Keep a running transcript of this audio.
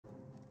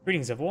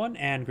Greetings everyone,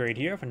 and Grade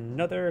here for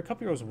another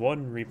Couple Heroes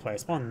 1 replay.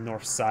 Spawn on the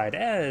north side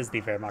as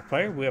the Wehrmacht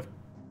player. We have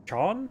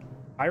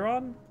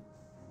Ch0n,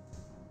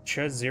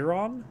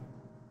 Ch0n.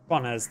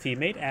 Spawn as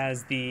teammate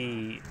as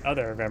the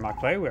other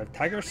Wehrmacht player. We have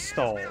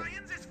Tigerstahl.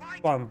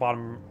 Spawn on the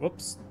bottom,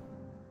 whoops.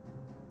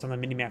 So the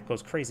minimap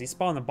goes crazy.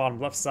 Spawn on the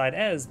bottom left side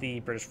as the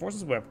British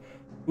forces. We have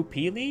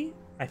Hupeli,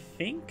 I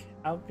think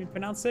I'll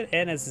pronounce it.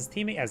 And as his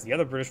teammate as the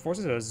other British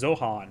forces, we have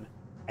Zohan.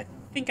 I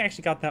think I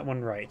actually got that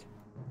one right.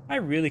 I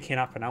really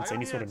cannot pronounce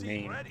any sort of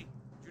name. Do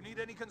you need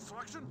any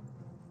construction?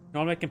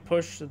 Normally I can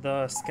push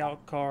the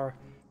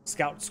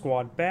scout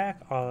squad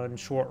back on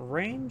short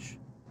range.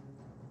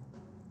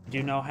 We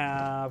do now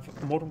have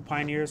multiple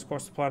pioneers, of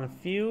course, to plan the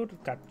field.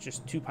 Got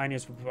just 2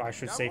 pioneers, I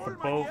should say, for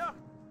both.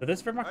 But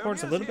this Wehrmacht corps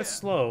is a little bit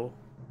slow.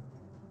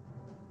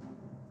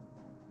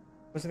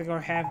 Looks like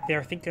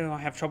they're thinking they're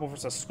gonna have trouble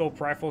versus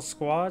scope rifle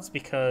squads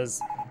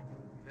because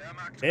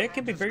they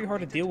can be very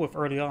hard to deal with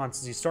early on.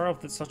 Since you start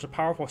off with such a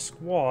powerful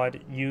squad,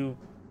 your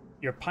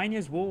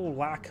pioneers will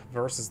lack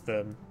versus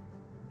them.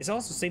 It's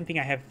also the same thing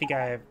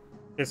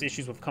there's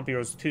issues with Company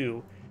Heroes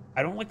too.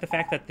 I don't like the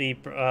fact that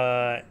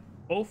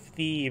both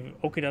the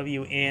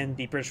OKW and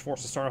the British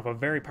forces start off a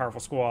very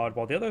powerful squad,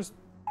 while the others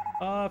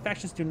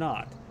factions do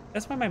not.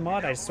 That's why my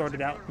mod I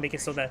sorted out make it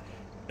so that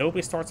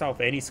nobody starts out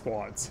with any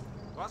squads.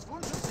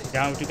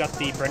 Now we got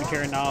the Bren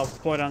carrier now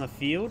deployed on the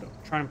field,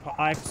 trying to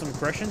eye for some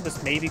aggression.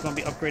 This may be going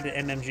to be upgraded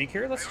MMG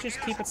carrier. Let's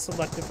just keep it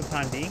selected for the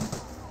time being.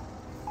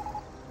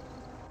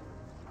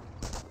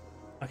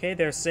 Okay,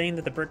 they're saying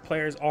that the Brit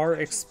players are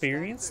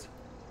experienced,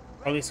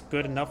 or at least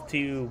good enough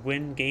to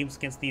win games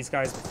against these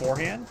guys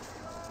beforehand.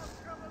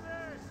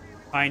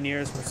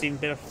 Pioneers receiving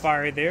a bit of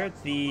fire there.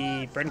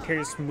 The Bren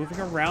carriers moving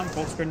around,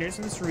 both grenadiers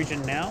in this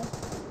region now.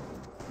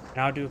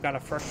 Now we've got a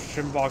fresh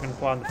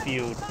Ch0n on the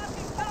field.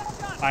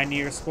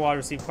 Pioneer squad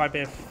received quite a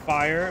bit of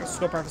fire.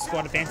 Scope rifle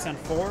squad advancing on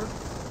forward.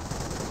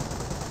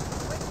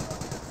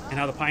 And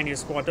now the Pioneer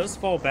squad does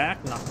fall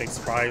back. Not a big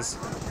surprise.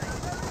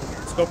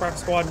 Scope rifle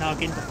squad now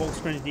getting the Volks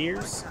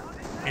Grenadiers.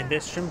 And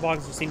this Ch0n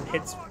is receiving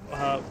hits,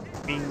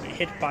 being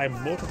hit by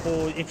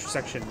multiple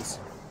intersections.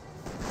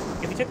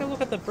 If you take a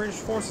look at the British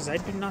forces, I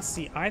do not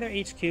see either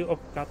HQ. Oh,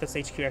 got this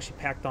HQ actually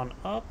packed on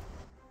up.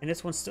 And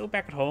this one's still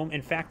back at home.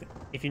 In fact,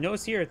 if you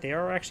notice here, they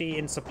are actually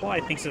in supply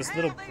thanks to this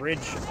little bridge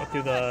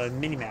through the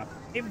minimap.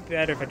 It'd be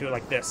better if I do it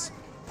like this.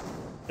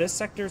 This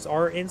sectors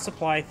are in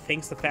supply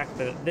thanks to the fact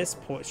that this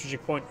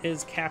strategic point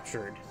is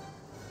captured.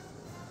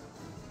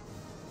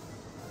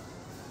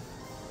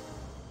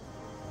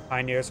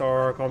 Pioneers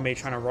are going to be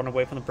trying to run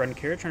away from the Bren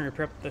carrier, trying to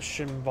repair up the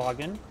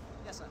Ch0n.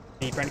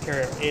 The Bren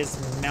carrier is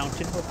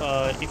mounted with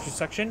an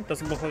intersection.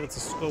 Doesn't look like it's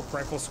a scope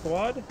rifle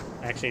squad.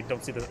 I actually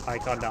don't see the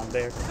icon down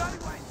there.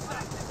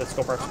 The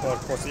scope rifle squad,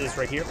 of course, is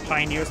right here.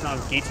 Pioneers now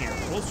engaging at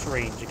close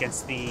range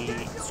against the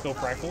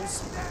scope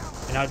rifles.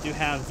 And now do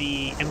have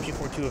the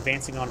MG42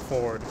 advancing on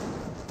forward.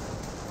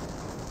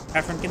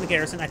 After getting the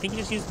garrison, I think he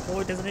just used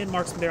fully designated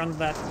marksman there on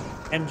that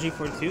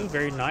MG42.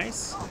 Very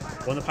nice.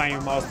 One of the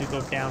Pioneer models do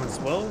go down as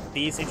well.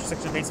 These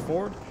intersections advance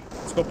forward.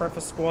 Scope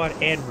rifle squad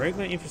and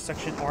regular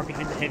intersection are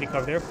behind the heavy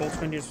cover there. Both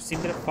grenadiers receive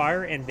a bit of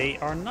fire, and they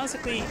are not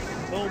exactly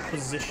well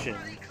positioned.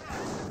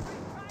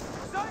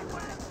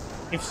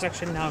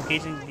 Intersection now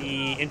engaging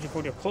the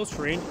MG40 at close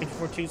range.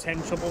 MG42 is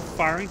having trouble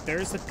firing.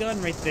 There's the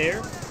gun right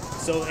there.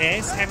 So it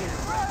is having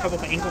trouble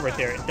with the angle right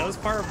there. It does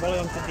fire a volley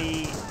onto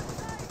the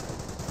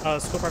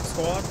scope rifle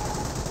squad,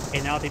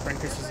 and now the Bren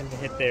carriers using the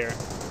hit there.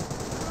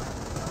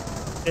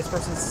 This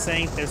person's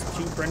saying there's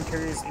 2 Bren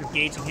carriers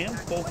engaging him,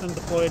 both of them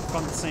deployed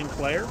from the same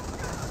player.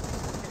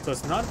 So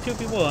it's not a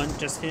 2v1,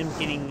 just him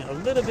getting a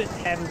little bit,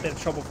 having a bit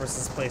of trouble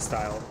versus his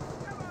playstyle.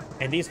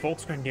 And these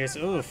Volks Grenadiers,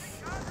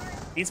 oof.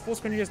 These Volks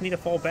Grenadiers need to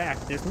fall back.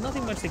 There's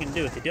nothing much they can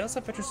do. They does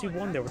have Veteran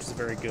C1 there, which is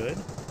very good.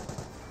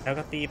 Now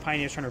got the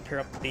Pioneers trying to repair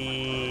up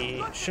the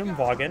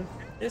Ch0n.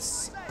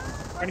 This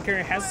Bren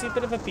carrier has seen a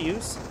bit of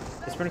abuse.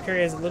 This Bren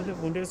carrier is a little bit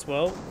wounded as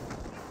well.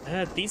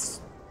 These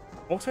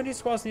Volks Grenadier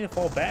squads need to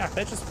fall back.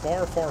 That's just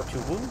far, far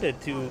too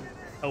wounded to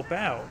help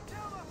out.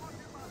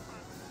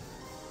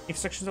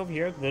 Intersections over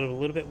here, a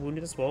little bit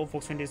wounded as well.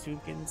 Volks Grenadiers do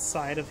get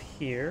inside of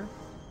here.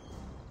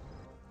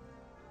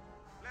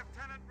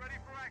 Lieutenant ready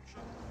for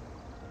action.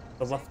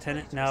 The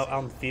lieutenant now out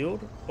on the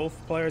field. Both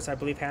players, I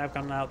believe, have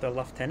gotten out their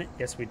lieutenant.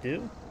 Yes, we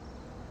do.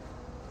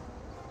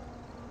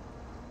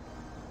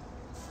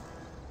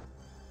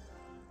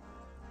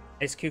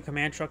 HQ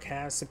command truck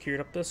has secured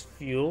up this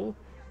fuel.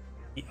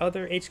 The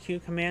other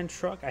HQ command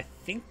truck, I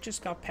think,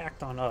 just got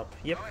packed on up.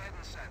 Yep.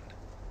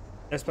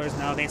 This player's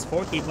now advanced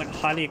forward. He went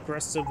highly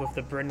aggressive with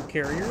the Bren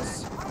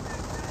carriers.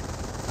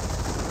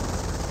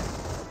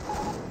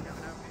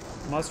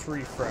 Must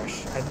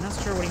refresh. I'm not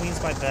sure what he means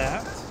by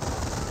that.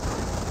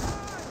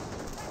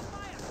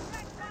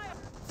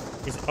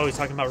 He's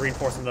talking about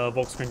reinforcing the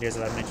Volks Grenadiers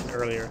that I mentioned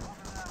earlier.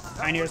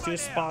 Pioneers do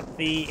spot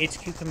the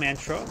HQ command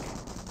truck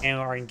and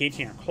are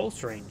engaging at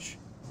close range.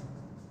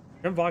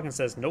 Ch0n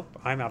says, nope,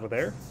 I'm out of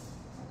there.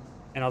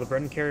 And now the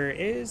Bren carrier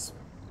is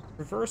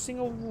reversing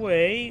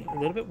away, a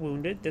little bit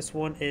wounded. This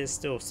one is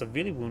still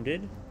severely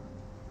wounded.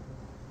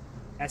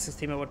 Asks his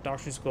teammate what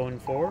Doctrine's going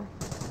for.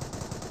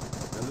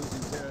 They're losing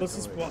territory. This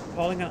is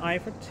falling an eye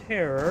for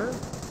terror.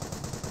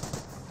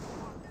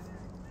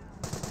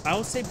 I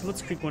would say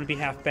Blitzkrieg wouldn't be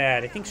half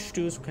bad. I think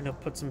Stu's kind of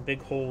put some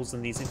big holes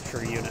in these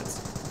infantry units.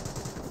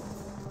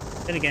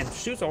 Then again,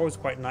 Stu's always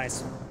quite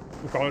nice,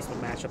 regardless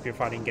of what matchup you're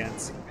fighting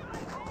against.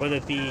 Whether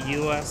it be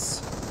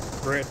US,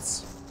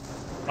 Brits,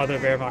 other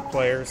Wehrmacht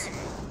players.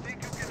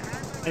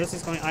 And this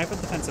is going eye for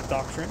defensive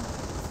doctrine.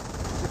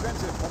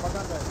 Defensive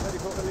propaganda is ready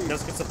for release.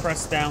 Does get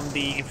suppressed down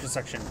the infantry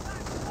section.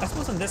 I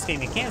suppose in this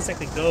game you can't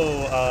exactly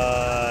go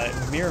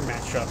mirror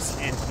matchups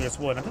in Computer's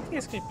Wood. I don't think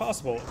it's actually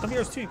possible.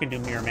 Computer's 2 you can do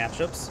mirror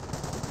matchups.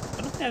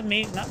 I don't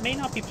think that may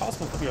not be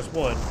possible in Computer's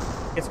Wood.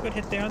 It's a good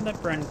hit there on the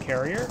Bren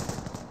carrier.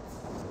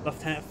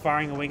 Lieutenant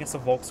firing away against the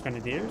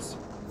Volksgrenadiers.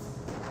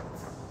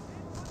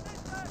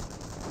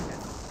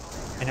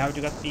 And now we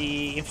do got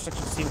the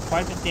infrastructure seeing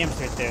quite a bit of damage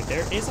right there.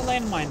 There is a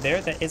landmine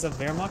there. That is a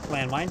Wehrmacht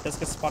landmine. Does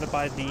get spotted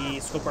by the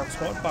scope rifle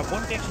squad, but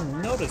one actually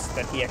noticed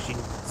that he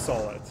actually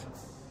saw it.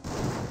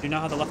 Do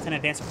now have the lieutenant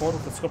advancing forward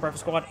with the scope rifle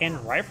squad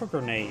and rifle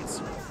grenades.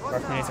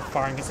 Rifle grenades are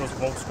firing against those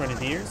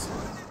Volksgrenadiers.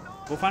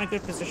 We'll find a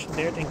good position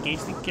there to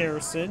engage the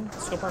garrison.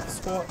 Scope rifle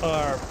squad,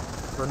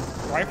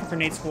 rifle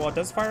grenade squad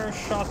does fire a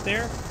shot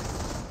there,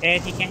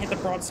 and he can't hit the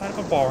broadside of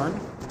a barn.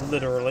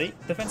 Literally.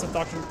 Defensive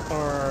doctrine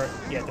for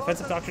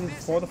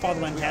the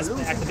fatherland has been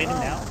activated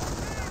now.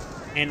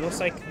 And it looks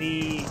like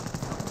the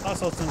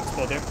also it's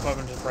explode there,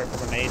 just rifle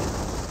grenade.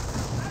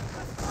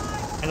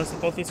 And it looks like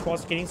both these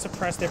squads are getting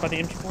suppressed there by the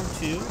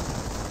MT-42.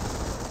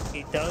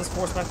 It does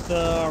force back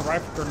the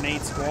rifle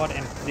grenade squad,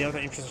 and the other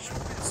infantry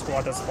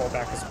squad does fall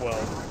back as well.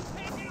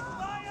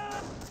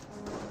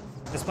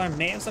 This player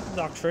may have selected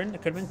doctrine.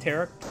 It could have been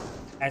Tarek,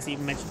 as he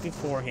mentioned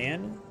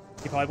beforehand.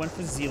 He probably went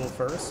for Zeal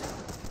first.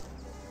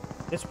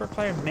 This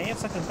player may have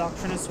selected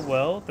doctrine as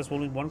well. There's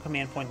only one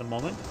command point at the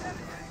moment.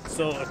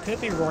 So it could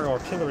be Royal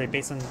Artillery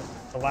based on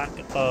the lack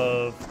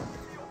of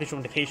visual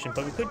indication,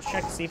 but we could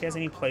check to see if he has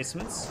any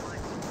placements.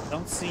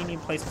 Don't see any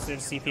placements there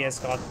to see if he has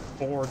got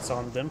boards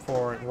on them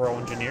for Royal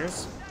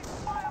Engineers.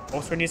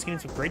 Volksgrenadiers getting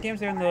some great damage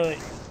there in the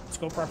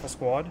scope rifle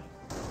squad.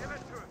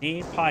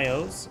 Need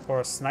Pios,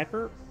 or a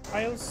sniper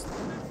Pios?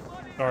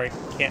 Sorry,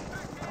 can't.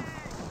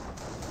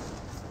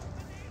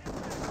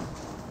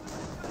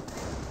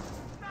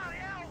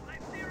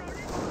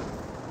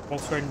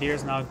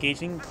 Volksgrenadiers now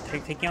engaging,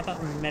 taking out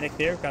that medic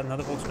there. Got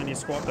another Volksgrenadier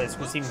squad, but it's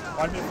receiving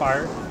quite a bit of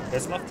fire.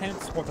 There's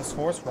Lieutenant support this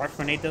force. Rifle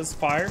grenade does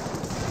fire.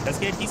 Does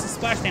get a decent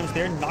splash damage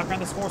there. Knock around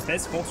this force.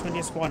 This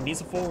Volksgrenadier squad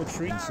needs a full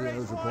retreat.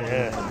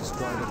 Yeah.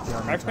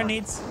 Rifle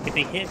grenades, if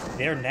they hit,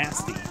 they're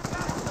nasty.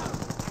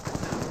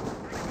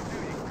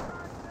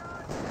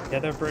 The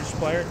other British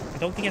player, I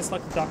don't think he has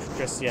selected doctrine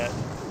just yet.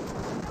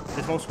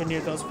 This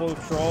Volksgrenadier does full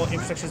withdrawal.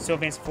 Infrastructure still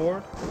advance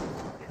forward.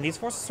 And these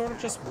forces sort of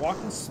just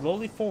walking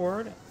slowly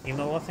forward, even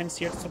though the lieutenant's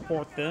here to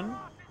support them.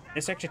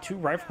 There's actually 2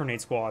 rifle grenade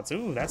squads.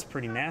 Ooh, that's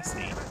pretty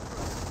nasty.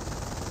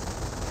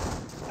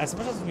 As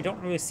much as we don't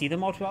really see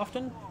them all too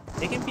often,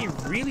 they can be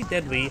really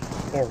deadly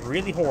or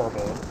really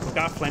horrible. We've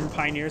got Flame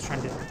Pioneers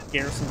trying to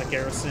garrison the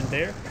garrison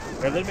there.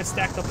 They're a little bit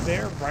stacked up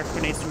there. Rifle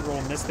grenades do roll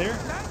and miss there.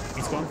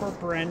 He's going for a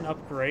Bren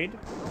upgrade.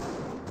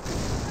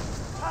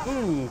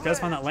 Ooh, does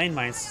find that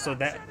landmine, so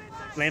that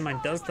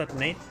landmine does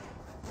detonate.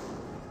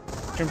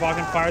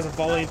 Ch0n fires a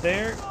volley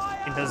there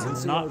and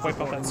does not wipe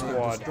out that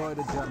squad.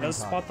 Does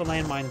spot the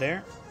landmine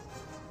there.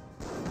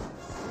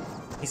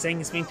 He's saying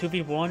he's being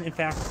 2v1. In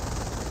fact,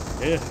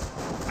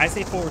 I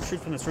say full retreat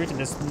from this region.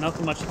 There's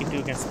nothing much he can do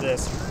against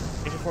this.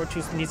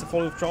 If needs a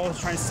full withdrawal, he's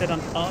trying to set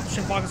on up.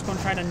 Ch0n is going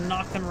to try to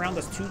knock them around.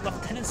 There's 2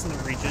 lieutenants in the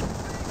region.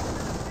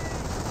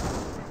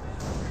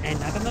 And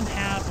neither of them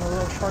have a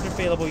royal charge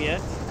available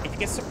yet. If he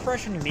gets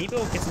suppression, maybe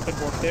he'll get some good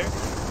work there.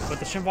 But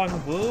the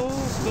Ch0n will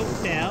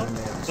go down.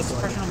 The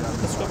suppression on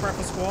the scope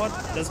rifle squad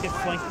does get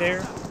flanked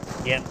there.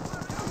 Yep.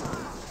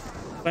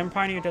 Flame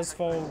Pioneer does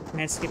fall,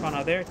 manage to skip on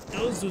out there.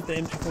 Does lose the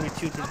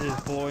MT-42 to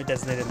the boy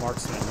designated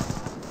marksman.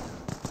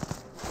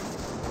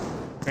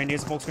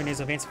 Grenadiers, Volksgrenadiers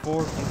advance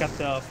forward. We've got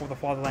the For the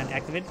Fatherland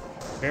activated.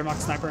 Wehrmacht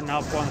sniper now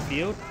on the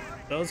field.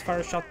 Does fire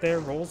a shot there,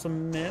 rolls a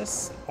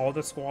miss. All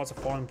the squads are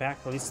falling back,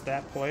 at least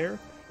that player.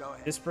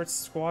 This British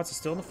squads are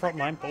still in the front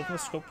line, both of the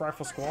scope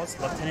rifle squads.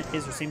 Lieutenant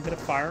is receiving a bit of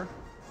fire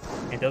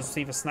and does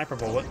receive a sniper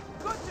bullet.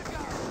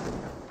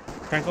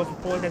 Trying to go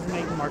for bullet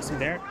designated marksman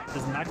there.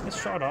 Does not get the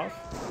shot off.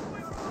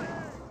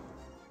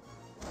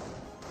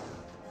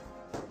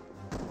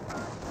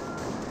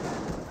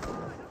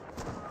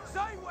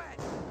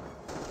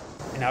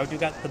 And now we do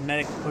got the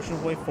medic pushing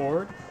his way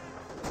forward.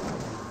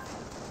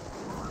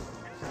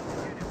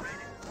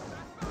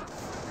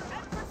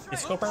 The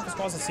scope rifle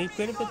squads will see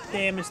good of the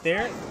damage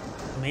there.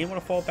 May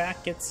want to fall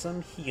back, get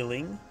some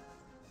healing.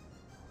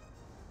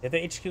 The other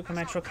HQ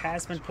command truck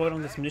has been deployed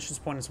on this munitions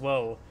point as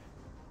well.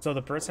 So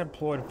the Brits have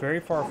deployed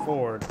very far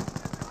forward.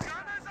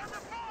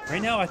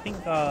 Right now, I think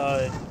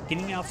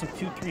getting out some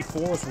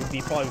 2-3-4s would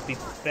be probably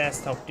best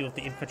to help deal with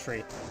the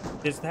infantry.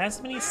 There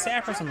hasn't many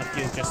sappers on the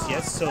field just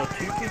yet, so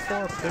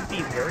 2-3-4 could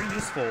be very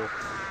useful.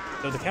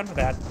 So to counter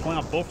that, pulling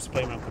out both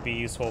displacement could be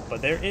useful,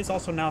 but there is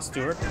also now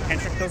Stewart.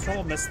 Pancake does roll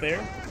a miss there.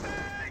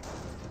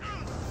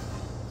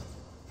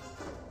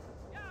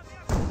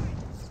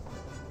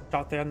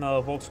 Shot there on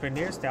the Volks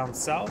Grenadiers down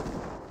south.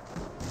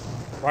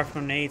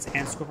 Rifle grenades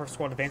and Scorpion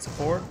squad advancing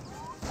forward.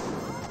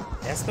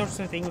 That's the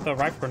sort of thing with the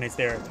rifle grenades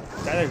there.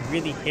 It's either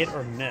really hit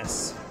or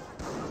miss.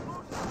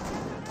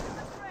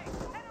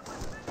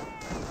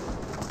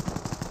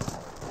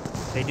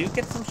 They do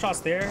get some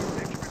shots there.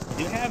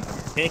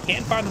 They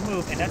can fire the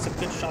move, and that's a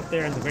good shot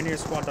there, and the Grenadier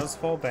squad does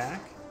fall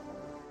back.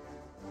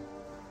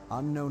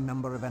 Unknown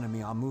number of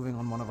enemy are moving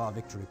on one of our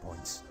victory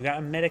points. We got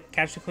a medic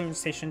casualty clearance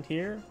stationed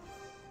here,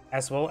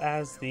 as well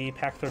as the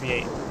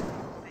Pac-38.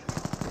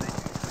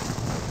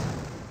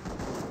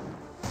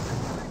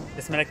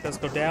 This medic does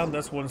go down.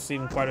 This one's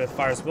receiving quite a bit of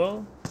fire as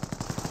well.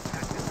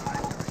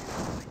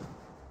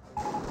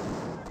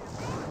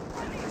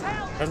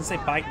 Doesn't say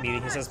bite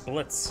meeting, he says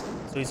blitz.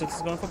 So he's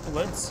going for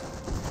blitz.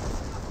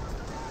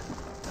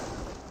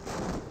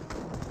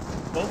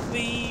 Both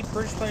the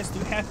British players do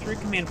have 3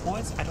 command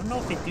points. I don't know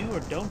if they do or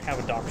don't have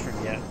a doctrine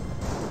yet.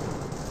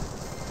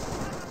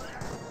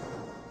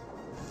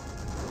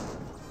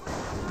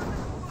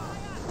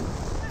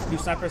 Two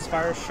snipers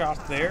fire a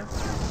shot there.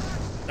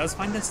 Does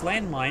find this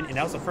landmine, and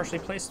that was a freshly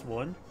placed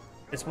one.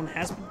 This one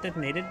has been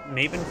detonated,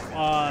 may have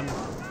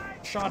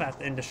been shot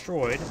at and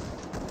destroyed.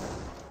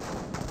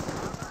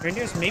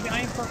 Grenadiers maybe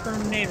eyeing for a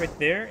grenade right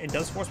there. It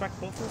does force back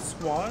both of the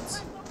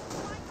squads.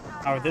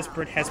 However, this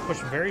Brit has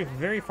pushed very,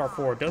 very far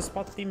forward. Does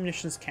spot the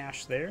munitions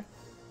cache there.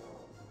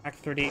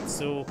 Pac-38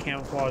 still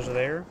camouflage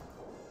there.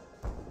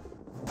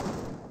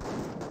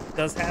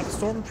 Does have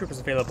stormtroopers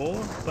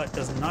available, but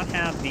does not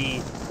have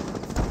the...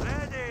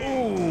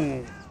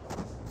 Ooh!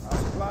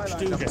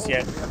 Stu just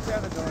yet.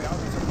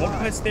 Multiple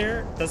hits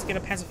there. Does get a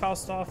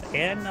Panzerfauststoff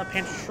and a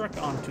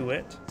Panzerschreck onto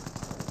it.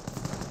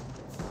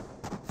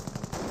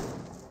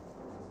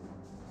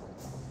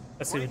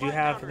 Let's see, we do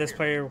have this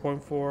player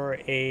going for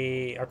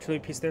a artillery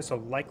piece there, so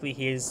likely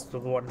he is the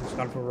one who's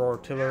gone for raw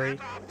artillery.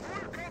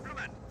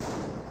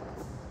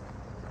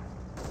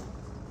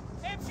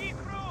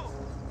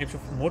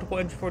 Multiple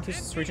MG42s in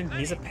this region.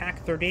 He's a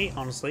Pac-38,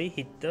 honestly.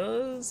 He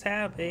does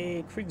have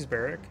a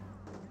Kriegsbarrack.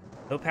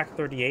 No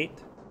Pac-38.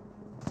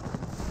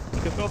 He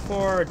could go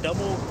for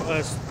double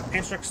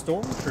Panzerschreck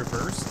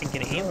Stormtroopers and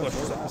get an ambush.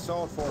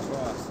 Assault force for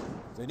us.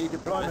 They need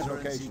deployment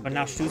location. But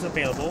now Stu's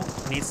available.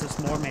 Needs this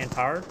more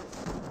manpower.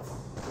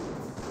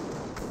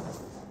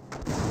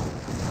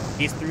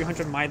 These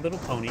 300 My Little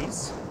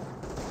Ponies.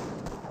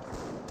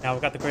 Now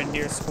we've got the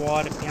Grenadier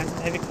squad behind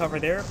some heavy cover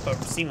there, but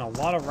we're seeing a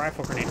lot of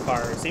rifle grenade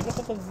fire. He's able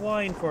to hold the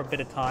line for a bit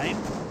of time.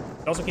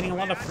 He's also getting a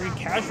lot of free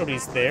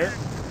casualties there.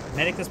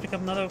 Medic does pick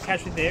up another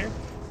casualty there.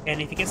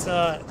 And if he gets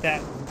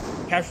that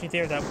casualty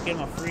there, that will give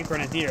him a free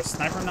Grenadier.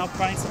 Sniper now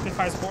providing some good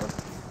fire support.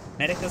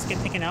 Medic does get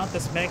taken out.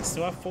 This medic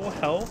still have full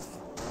health.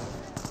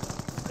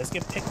 Does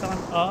get picked on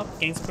up.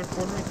 Getting some good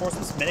border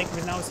reinforcements. Medic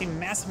is now seeing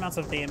massive amounts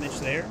of damage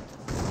there.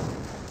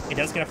 He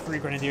does get a free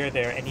Grenadier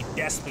there, and he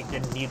desperately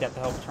didn't need that to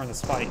help turn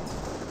this fight.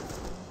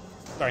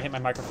 Sorry, I hit my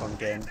microphone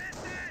again.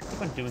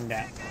 Keep on doing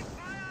that.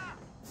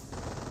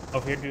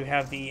 Over here, do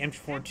have the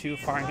MG42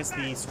 firing against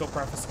the Scope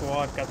Rifle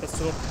Squad. Got the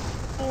Scope.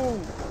 Oh,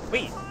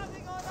 wait.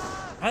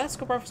 How did that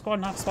Scope Rifle Squad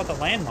not spot the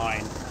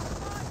landmine?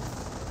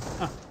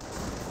 Huh.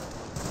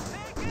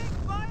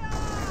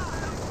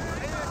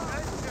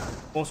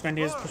 Both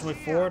Grenadiers pushing way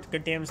forward.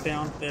 Good damage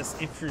down this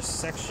infantry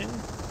section.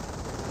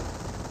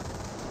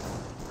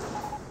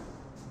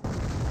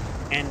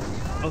 And,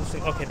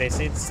 okay, they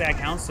say it's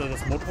Staghounds, so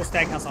there's multiple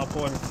Staghounds out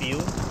in the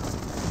field.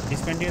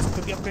 These Grenadiers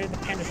could be upgraded to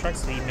Panzerschreck,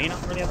 so he may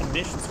not really have the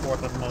missions for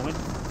it at the moment.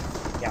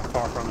 Yeah,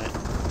 far from it.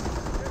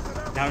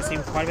 Now we're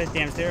seeing quite a bit of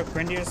damage there.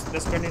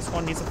 This Grenadier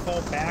squad needs to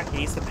fall back. He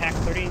needs the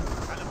Pac-30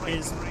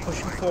 is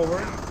pushing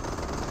forward.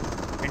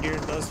 Grenadier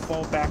does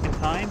fall back in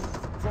time.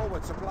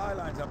 Forward supply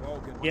lines are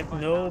broken. You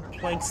have no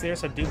planks there,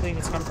 so I do believe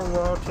it's coming from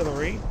raw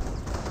artillery.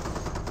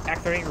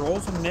 Pac-38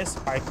 rolls a miss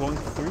by going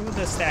through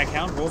the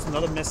Staghound, rolls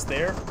another miss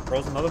there,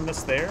 rolls another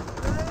miss there.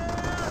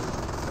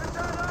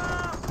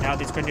 Now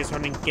these Grenadiers are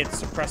going to get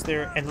suppressed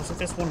there, and looks like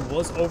this one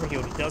was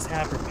overhealed. He does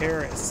have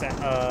repair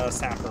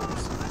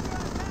sappers.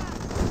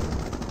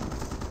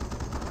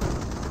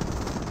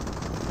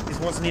 These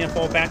ones need to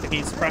fall back to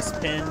gain suppress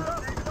pin.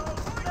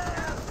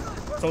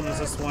 So does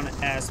this one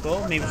as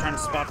well. Maybe trying to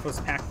spot for this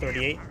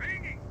Pac-38.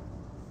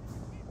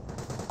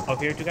 Over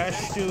here, do guys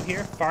Stu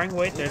here, firing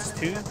away. There's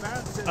two.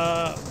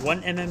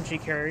 One MMG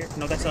carrier.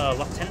 No, that's a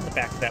lieutenant in the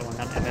back of that one,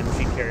 not an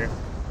MMG carrier.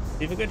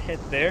 Leave a good hit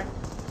there.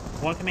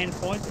 One command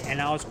point, and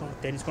now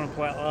then he's going to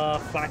play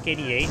Flak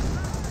 88.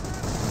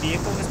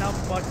 Vehicle is now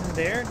plugged in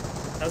there.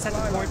 Does have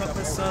to worry about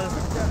this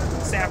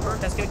sapper.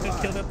 That's going to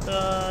go kill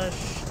the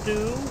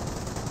Stu.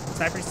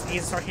 Snipers need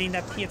to start hitting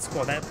that Piet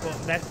squad.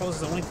 That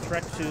poses the only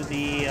threat to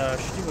the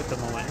Stu at the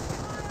moment.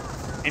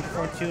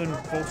 MG42 and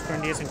Volks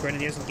Grenadiers and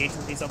Grenadiers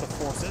engaging these other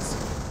forces.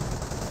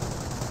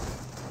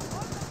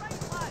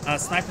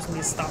 Snipers need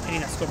to stop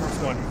hitting that Scoper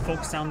squad and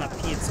focus down that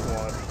Piet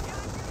squad.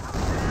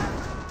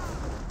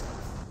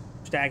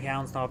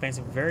 Staghound's now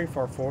advancing very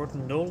far forward.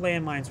 No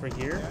landmines right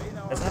here.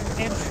 Doesn't have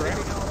an Amtrak.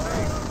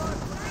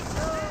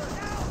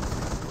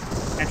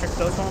 Amtrak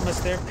does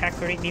almost there. Pack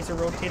 38 needs to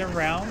rotate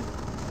around.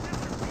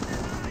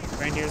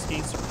 Grenadiers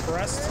being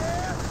suppressed.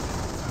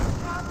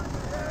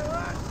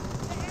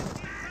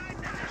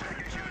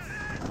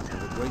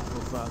 A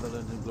grateful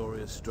fatherland and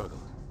glorious struggle.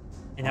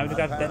 And now we've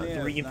got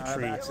that 3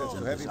 infantry.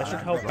 That should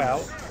help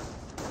out.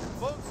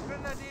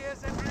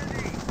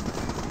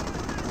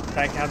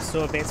 Staghound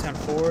still advancing on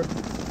forward.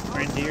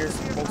 Grenadiers,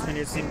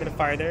 Volksgrenadiers seem to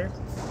fire there.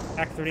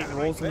 Pack 38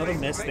 rolls another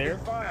miss there.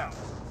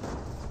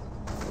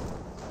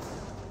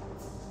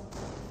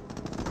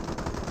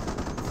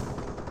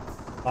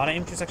 A lot of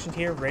intersection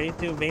here, ready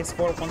to advance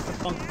forward once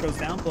the bunker goes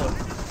down, but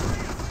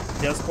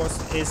the other course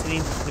is hitting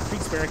the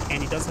Creek's barrack,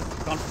 and he does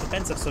have gone for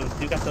defensive, so we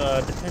do got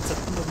the defensive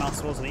timber mounts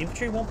as well, so the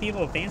infantry won't be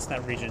able to advance in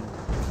that region.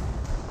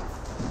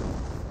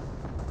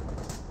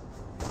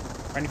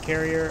 Brendan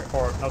carrier,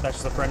 or no,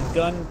 that's just a Brendan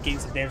gun, getting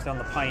some damage down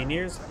the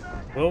Pioneers.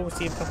 We'll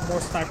receive a couple more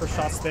sniper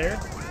shots there.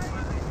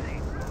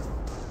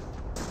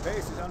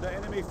 Base is under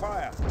enemy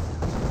fire.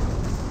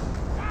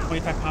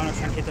 25 pounder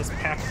trying to hit this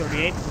Pack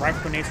 38.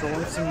 Rifle grenades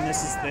rolling, some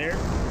misses there.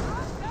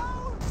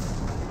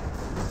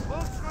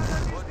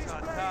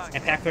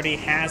 And Pack 38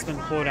 has been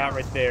pulled out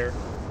right there,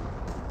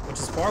 which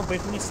is far away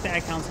from the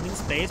Staghounds in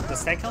space, but the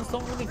Staghounds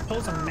don't really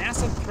pose a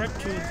massive threat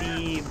to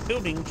the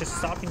building, just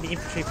stopping the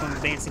infantry from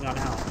advancing on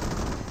out.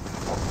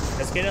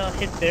 Let's get a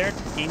hit there,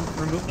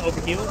 remove the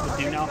overheal.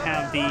 We do now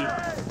have the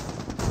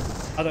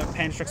other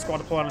Panstrike squad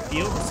deployed on the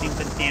field. We'll see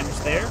the damage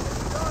there.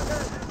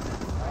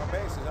 Our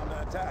base is under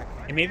attack.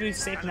 And maybe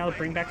it's safe now to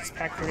bring back this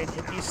Pack 38,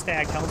 hit these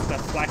Staghounds with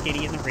that Flak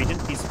 80 in the region.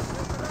 These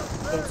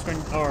folks,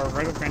 or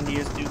regular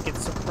Grenadiers, do get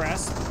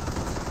suppressed.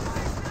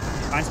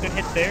 Nice good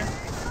hit there.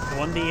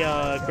 One of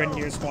the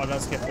Grenadier squad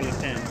does get fully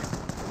pinned.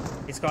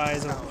 These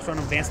guys are trying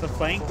to advance the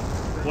flank.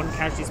 One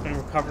casualty has been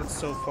recovered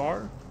so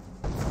far.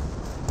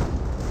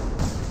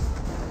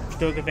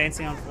 Still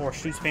advancing on, or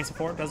shoots advancing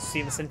forward. Does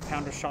receive a 7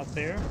 pounder shot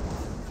there.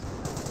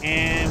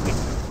 And we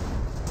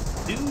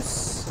do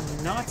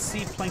not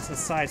see planks on the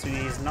side, so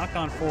he's not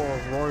gone for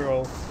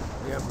royal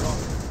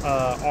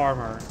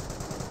armor.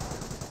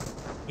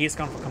 He has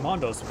gone for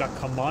commandos. We've got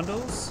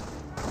commandos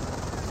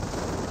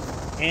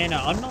and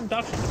unknown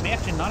doctrine. He may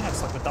actually not have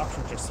selected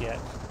doctrine just yet.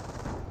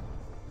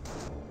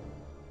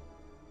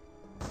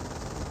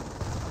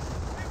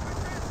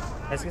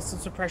 Let's get some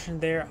suppression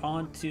there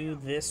onto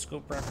this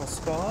scope rifle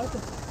squad.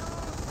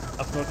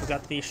 Up north we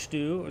got the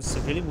Ch0n,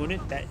 severely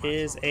wounded. That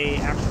is a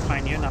actual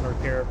pioneer, not a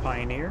repair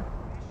pioneer.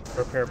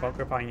 Repair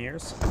bunker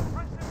pioneers.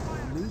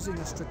 We're losing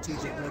a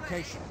strategic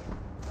location.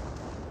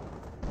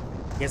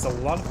 He has a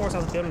lot of force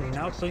on the field and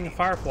now including the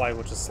Firefly,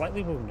 which is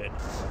slightly wounded.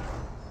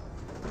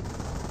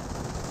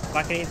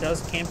 Black 8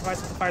 can provide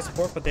some fire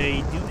support, but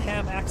they do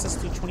have access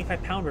to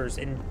 25 pounders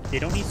and they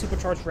don't need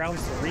supercharged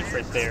rounds to reach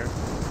right there.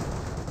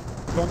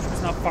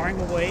 Stormtroopers now firing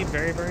away,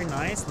 very, very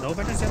nice. No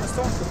veterans in the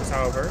Stormtroopers,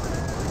 however.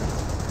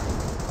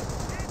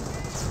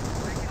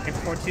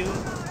 M42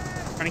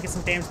 trying to get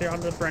some damage there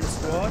onto the Brendan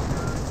squad.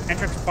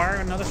 Amtrak fire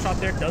another shot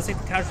there, does hit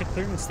the casualty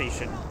clearing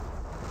station.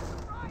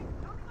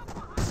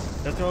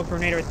 Does throw a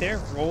grenade right there,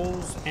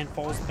 rolls and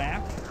falls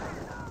back.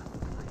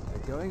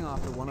 They're going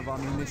after one of our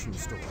munition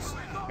stores.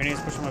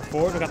 Grenades pushing them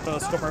forward. We got the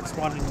scope arc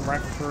squad and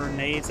rifle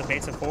grenades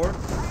advancing forward.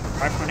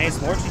 Rifle grenades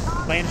largely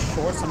land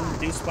short. Some of them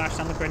do splash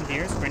down the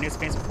Grenadiers. Grenadiers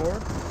advancing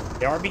forward.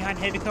 They are behind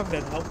heavy cover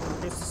that help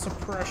reduce the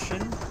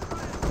suppression.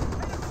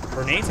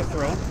 Grenades are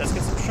thrown. Does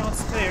get some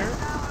shots there.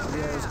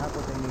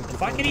 The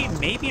Flak 88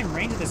 may be in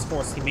range of this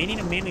force. He may need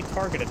to manually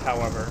target it,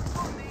 however.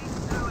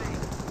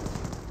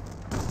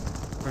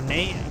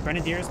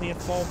 Grenadiers need to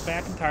fall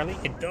back entirely.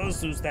 It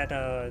does lose that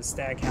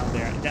Staghound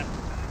there. That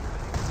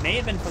may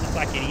have been from the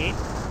Flak 88.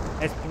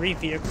 That's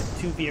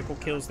 2 vehicle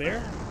kills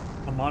there.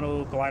 A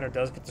mono glider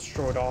does get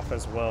destroyed off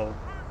as well.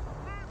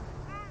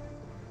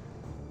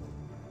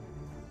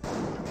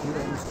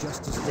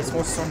 This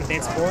force is starting to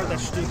advance forward. That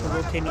Ch0n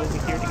rotating over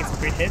here to get some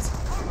great hits.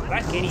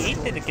 Flak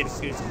 88 did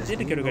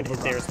get a good hit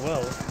there as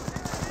well.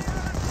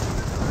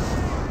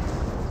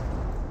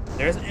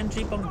 There's an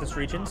MG bump in this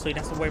region, so he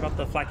doesn't have to worry about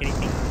the Flak 88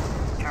 being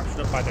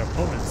captured up by their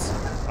opponents,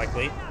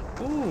 likely.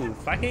 Ooh,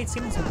 Flak 88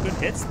 seeing some good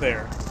hits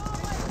there.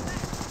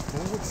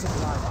 Forward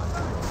supply.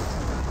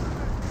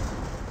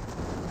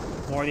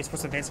 More of these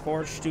forces advance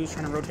forward. Ch0n's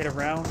trying to rotate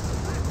around.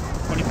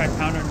 25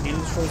 pounder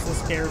nearly destroys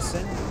this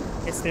garrison.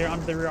 It's there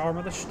under the rear arm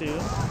of the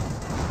Ch0n.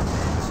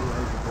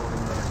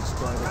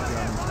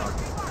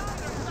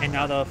 And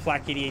now the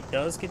Flak 88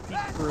 does get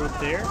destroyed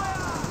there.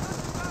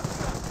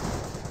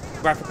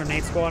 Rifle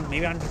grenade squad,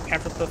 maybe I'm going to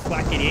capture the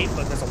Flak 88,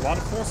 but there's a lot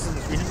of forces in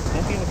this region.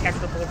 Won't be able to capture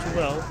the bullet too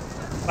well.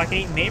 Flak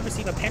 88 may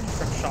receive a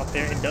Panstrike shot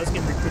there. It does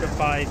get recruited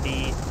by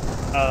the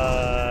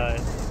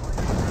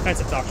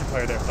defensive doctrine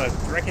player there, but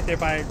direct hit there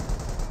by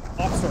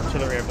officer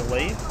artillery, I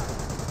believe.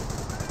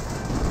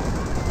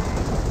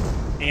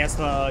 And he has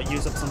to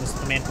use up some of his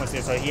command points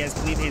there, so he has,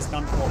 I believe he has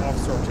gone for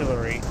officer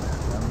artillery.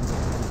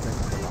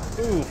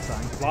 Ooh,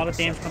 a lot of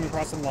damage coming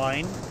across the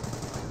line.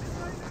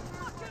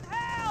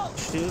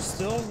 Ch0n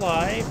still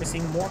alive. We're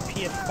seeing more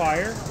Piet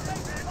fire.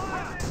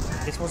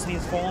 This one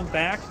is falling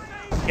back.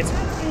 It's...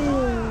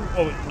 Ooh.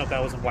 Oh, no,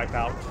 that wasn't wiped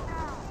out.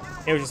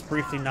 It was just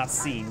briefly not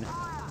seen.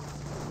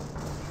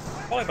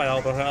 Probably by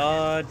all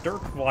the dirt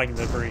flying in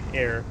the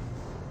air.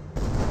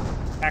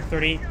 Pack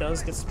 38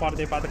 does get spotted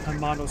there by the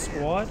Commando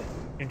squad.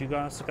 And you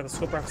guys look at the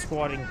Scope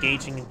squad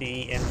engaging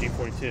the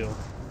MG42.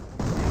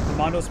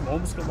 Commandos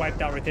almost get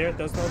wiped out right there.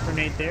 Does throw a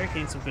grenade there,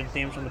 getting some good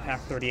damage on the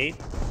Pack 38.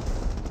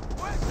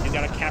 You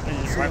got a captain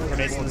and his rifle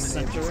grenades in the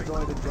center.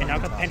 And now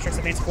got Pentrax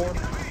advance forward.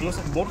 It looks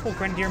like multiple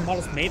Grenadier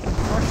models may have been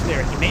crushed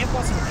there. He may have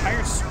lost an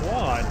entire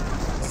squad.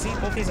 See,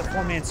 both these are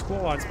 4-man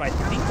squads, but I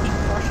think he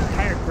crushed an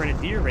entire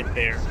Grenadier right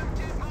there.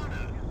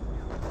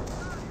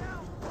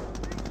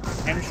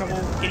 Having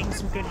trouble getting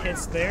some good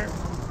hits there.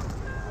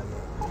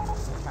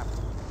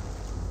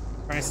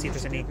 Trying to see if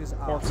there's any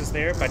corpses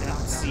there, but I didn't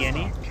see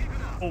any.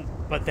 Oh,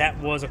 but that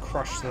was a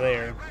crush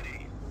there.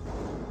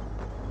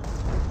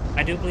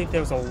 I do believe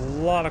there was a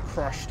lot of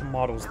crushed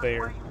models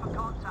there.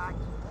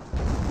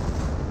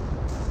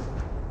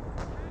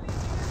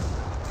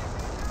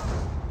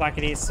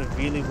 Blackadie is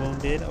severely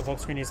wounded. A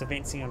Volkswagen is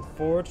advancing on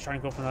forward, trying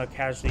to go for another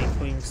casualty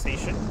clearing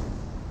station.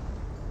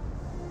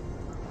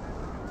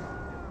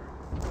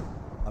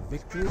 A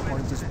victory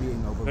point is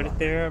being overrun. Put it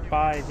there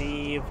by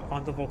the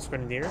on the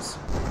Volksgrenadiers.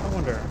 I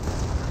wonder.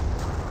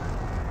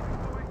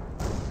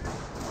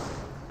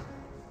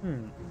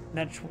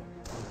 That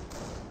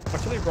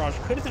artillery barrage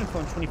could have been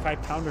from a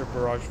 25-pounder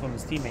barrage from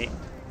his teammate.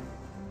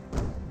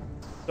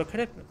 So could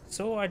have.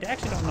 So I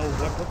actually don't know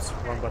what. Whoops,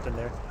 wrong button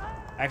there.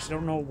 I actually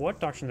don't know what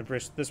doctrine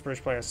this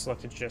British player has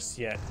selected just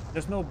yet.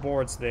 There's no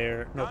boards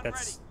there. Nope,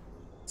 that's the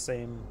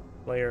same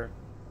player.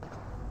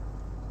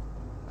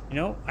 You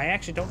know, I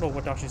actually don't know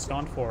what doctrine he's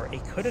gone for. He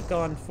could have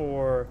gone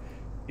for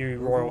the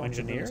Royal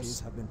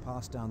Engineers. Have been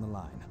passed down the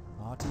line.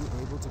 RT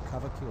able to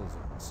cover kill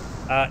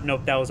zones.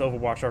 Nope, that was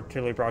Overwatch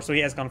artillery barrage. So he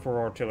has gone for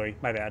artillery.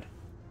 My bad.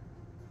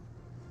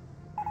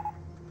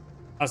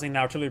 I was thinking the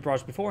artillery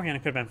barrage beforehand, it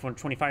could have been from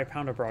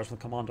 25-pounder barrage from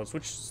the Commandos,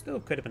 which still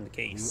could have been the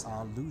case. We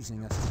are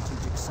losing a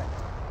strategic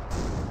sector.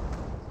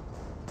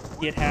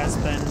 It has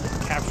been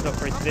captured up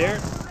right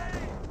there.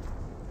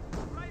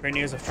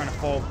 Grenadiers are trying to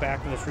fall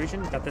back in this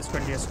region. Got this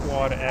Grenadier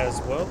squad as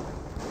well.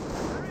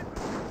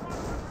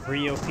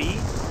 3 OP.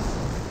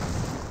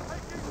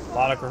 A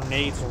lot of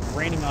grenades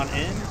raining on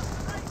in.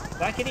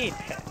 Blackadie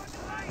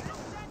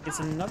gets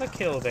another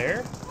kill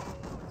there.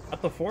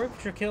 Up to 4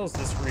 extra kills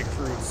this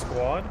recruit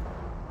squad.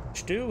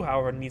 Ch0n,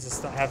 however,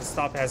 needs to have to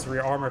stop as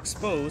rear armor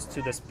exposed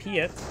to this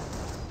Piet.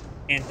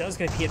 And does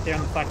get a Piet there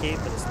on the Blackadie,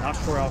 but it's not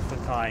sure off the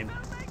time.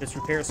 This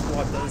repair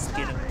squad does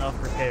get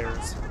enough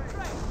repairs.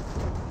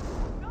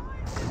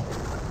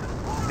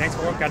 Next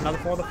work, got another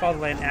For the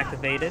Fatherland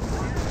activated.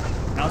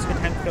 Now it's good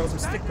time to throw some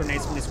stick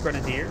grenades from these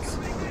Grenadiers.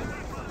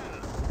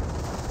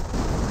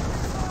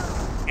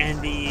 And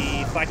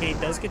the Blackadie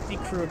does get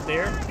decrewed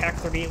there. Pack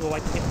 38 will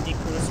like to get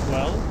decrewed as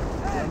well.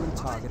 German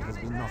target has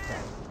been knocked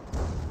out.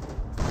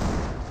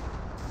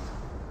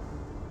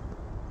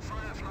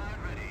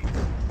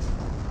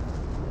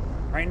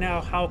 Right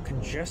now, how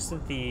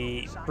congested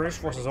the British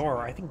forces are,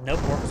 I think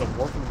Nebworf as a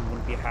Warfman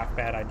wouldn't be a half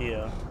bad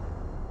idea.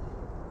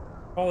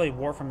 Probably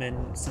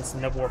Warfman, since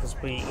Nebworf is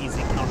pretty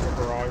easy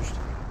counter-barraged.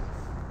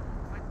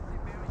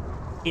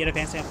 He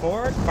advancing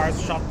forward, fires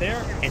a shot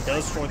there, and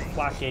does destroy the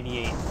Flak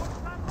 88.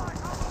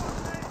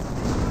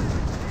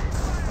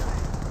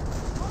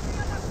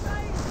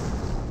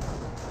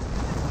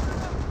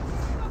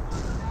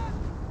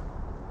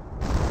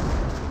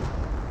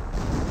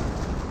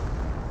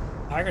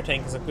 Tiger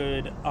Tank is a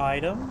good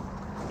item.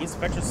 He's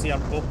Veterancy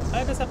on both.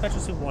 Does have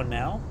Veterancy 1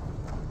 now.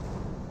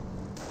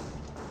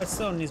 But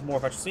still needs more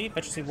Veterancy.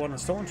 Veterancy 1 on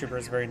Stormtrooper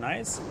is very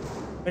nice.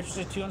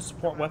 Veterancy 2 on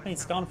Support Weapon.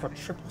 He's gone for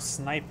Triple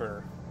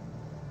Sniper,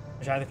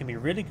 which either can be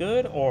really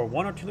good or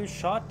one artillery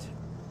shot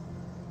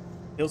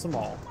kills them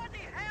all.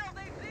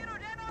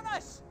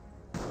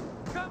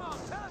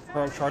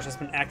 Pro Charge has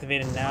been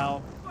activated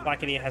now.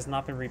 Blackadie has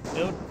not been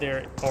rebuilt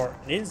there, or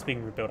it is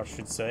being rebuilt, I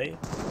should say.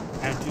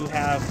 And do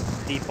have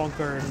the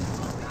bunker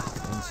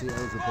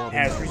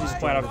has recently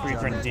supplied out 3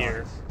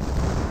 Grenadier.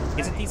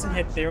 It's a decent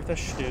hit there with the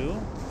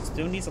Ch0n.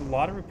 Still needs a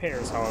lot of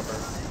repairs, however.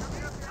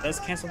 Does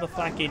cancel the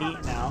Flak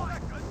 88 now.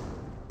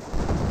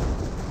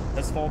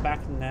 Does fall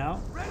back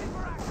now.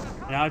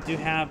 Now I do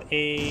have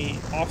a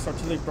officer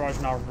artillery barrage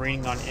now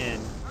raining on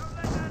in.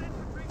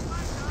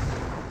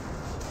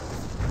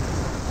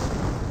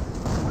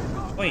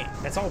 Wait,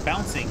 that's all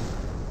bouncing.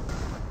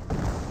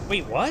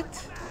 Wait,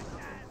 what?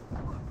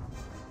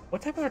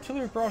 What type of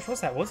artillery barrage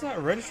was that? Was that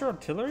registered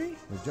artillery?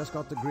 We've just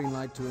got the green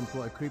light to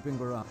employ creeping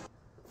barrage.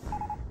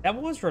 That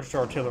was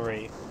registered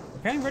artillery.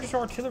 Apparently registered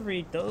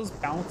artillery does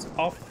bounce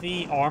off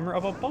the armor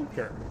of a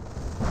bunker.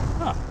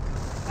 Huh.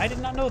 I did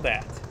not know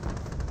that.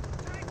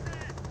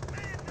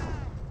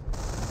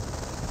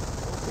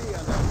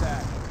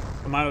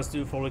 Commandos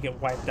do fully get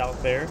wiped out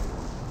there.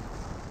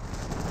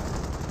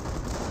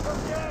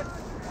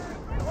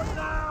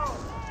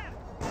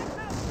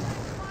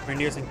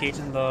 Grenadiers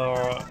engaging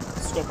the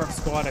Scope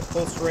squad at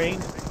close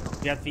range.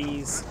 You got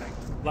these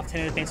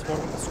Left-handed advance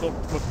forward with the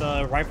scope with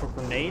the rifle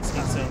grenades.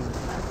 Got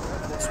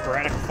some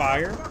sporadic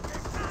fire.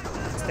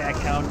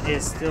 Ch0n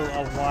is still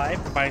alive,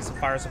 providing some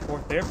fire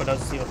support there, but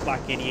doesn't see a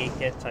Flak 88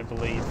 hit, I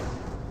believe.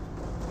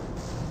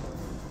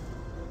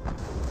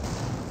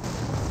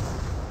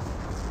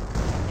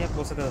 Yep,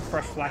 looks like a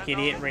fresh Flak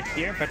 88 right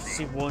here. Bet to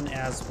see one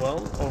as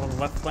well. Over on the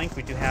left flank,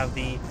 we do have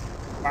the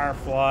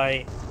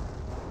Firefly,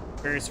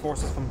 various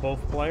forces from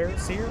both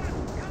players here.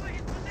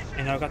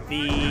 And I've got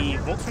the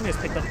Volkswagen has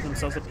picked up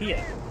themselves a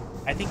Pia.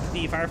 I think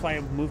the Firefly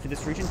moved to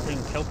this region to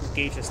help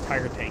engage this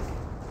Tiger tank.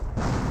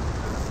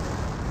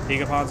 The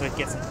Panzer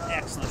gets an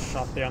excellent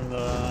shot there on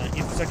the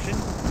intersection.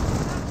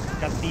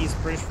 Got these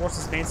British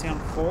forces advancing on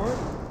forward.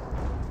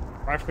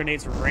 Rifle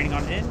grenades raining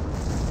on in.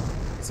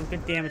 Some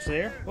good damage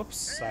there.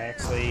 Whoops, I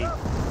actually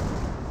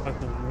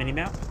bugged the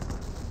mini-map.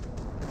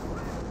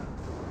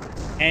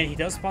 And he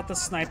does spot the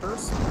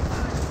snipers.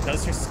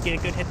 Does just get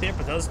a good hit there,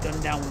 but does gun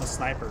down one of the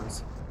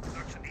snipers.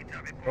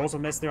 Rolls a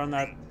miss there on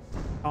that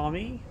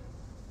Tommy.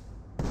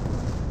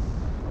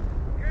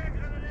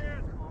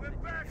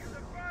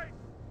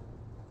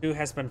 Who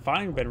has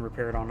finally been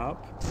repaired on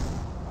up.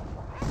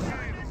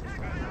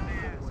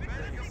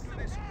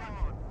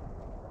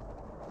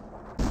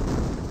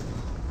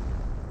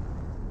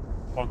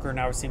 Bunker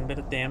now receiving a bit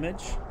of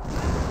damage.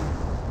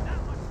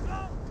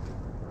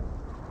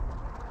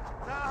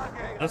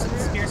 Looks like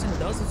this garrison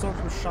does absorb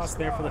some shots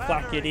there for the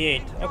Flak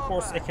 88. Of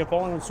course, it can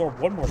only absorb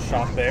one more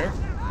shot there.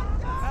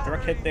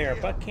 Direct hit there,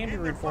 but can be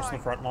reinforced in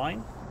the front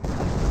line.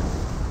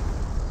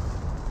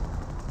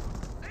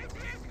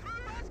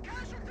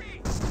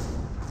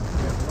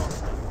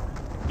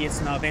 It's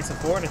now advancing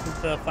forward. I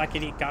think the Flak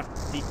 88 got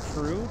the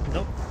crew.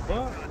 Nope.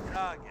 What?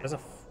 There's a...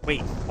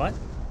 Wait, what?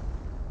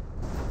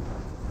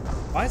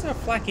 Why is there a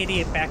Flak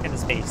 88 back in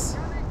his base?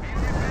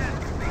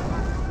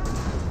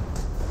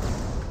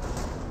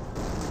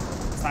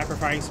 Sniper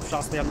firing some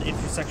shots there on the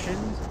intersection.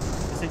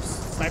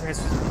 This sniper has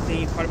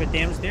taken quite a bit of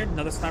damage there.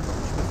 Another sniper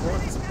pushing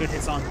forward. Some good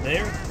hits on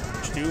there.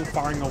 Ch0n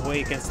firing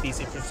away against these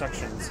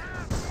intersections.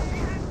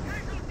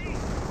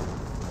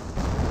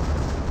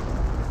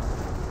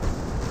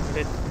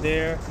 Good hit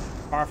there.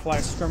 Firefly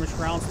skirmish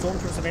round.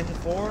 Stormtroopers advancing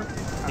forward.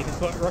 You can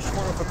put rush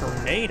forward with a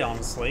grenade,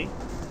 honestly.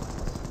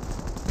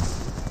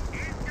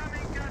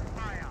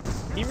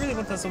 He really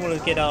wants someone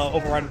to get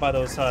overrun by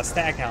those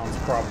Ch0ns,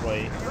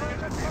 probably.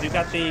 We've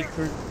got the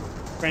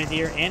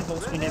Grenadier and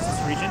Volkswagen in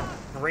this region.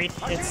 Great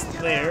hits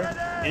there.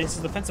 And it's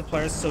a defensive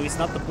player, so he's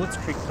not the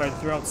Blitzkrieg player to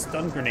throw out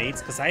stun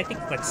grenades, because I think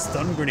like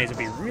stun grenades would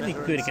be really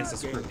good against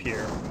this group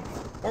here.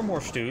 Or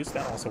more stews,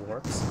 that also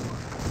works.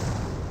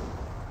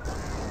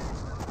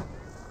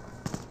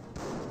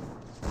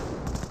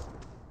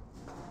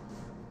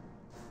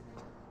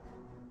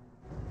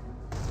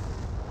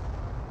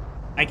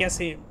 I guess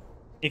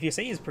if you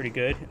say he's pretty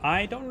good,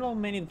 I don't know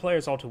many of the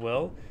players all too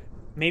well.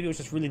 Maybe it was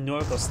just really annoyed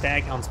with those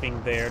Ch0ns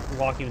being there,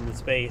 locking him in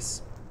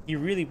space. He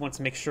really wants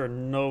to make sure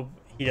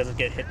he doesn't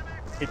get hit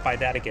by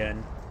that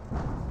again.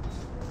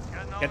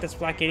 Got this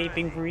Flak 88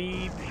 being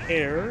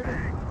repaired.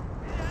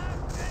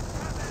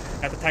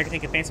 Got the Tiger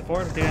tank advancing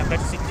forward. They have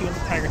better CQ on the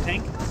Tiger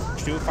tank.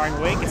 Ch0n firing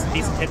away, gets a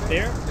decent hit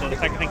there. So the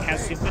Tiger tank has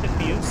received a bit of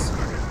abuse.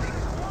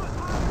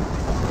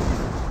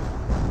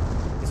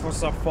 These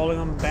forces are falling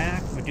on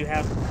back. We do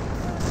have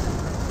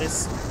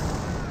this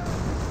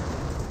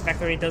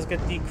Factory does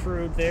get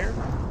decrewed there.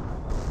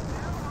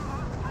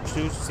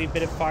 Ch0n see a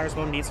bit of fire as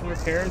well, needs some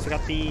repairs. We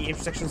got the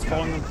intersections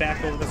falling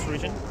back over this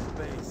region.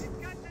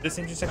 This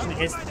intersection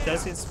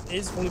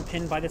is fully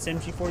pinned by this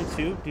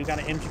MG42. We got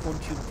an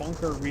MG42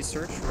 bunker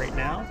research right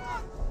now.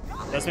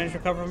 Does manage to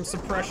recover from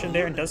suppression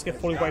there and does get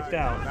fully wiped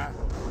out.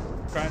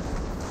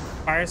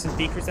 Fires and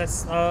decrease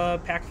that's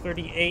Pack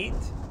 38.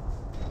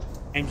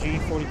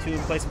 MG42 in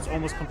place, it's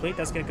almost complete.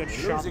 Does get a good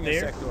shot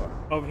there.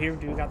 Over here,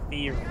 we got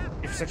the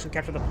intersection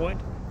capture the point.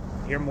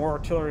 Here, more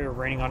artillery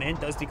raining on in.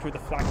 Does decrew the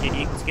Flak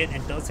 88 once again,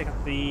 and does take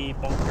out the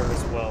bunker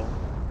as well.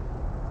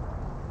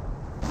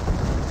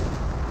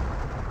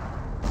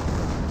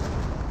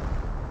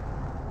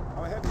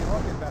 Our heavy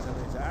rocket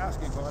batteries are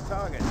asking for a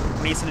target.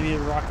 Mason and the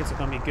rockets are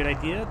going to be a good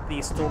idea. The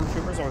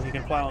stormtroopers, or he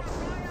can fly out.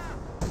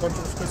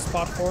 Stormtroopers good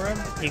spot for him.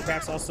 He can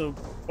perhaps also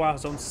fly out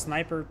his own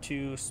sniper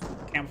to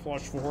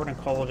camouflage forward and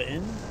call it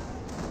in.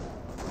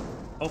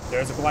 Oh,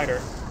 there's a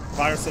glider.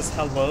 Glider says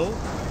hello.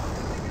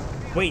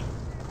 Wait.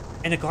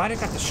 And the glider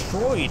got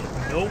destroyed.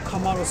 No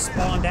Kamado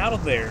spawned out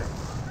of there.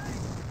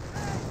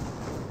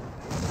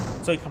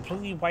 So he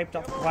completely wiped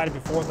out the glider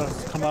before the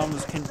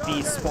Kamados can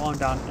be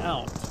spawned on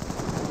out.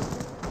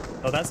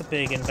 So that's a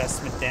big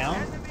investment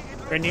down.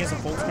 Grenadiers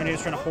and Volks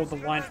Grenadiers trying to hold the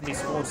line from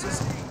these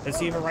forces. Let's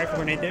see if a rifle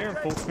grenade there.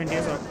 Volks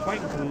Grenadiers are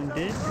quite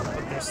wounded,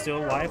 but they're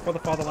still alive, for the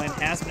fatherland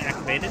has been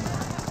activated.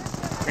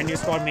 Grenadier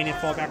squad may need to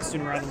fall back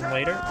sooner rather than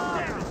later.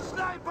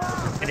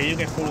 And they do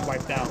get fully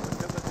wiped out.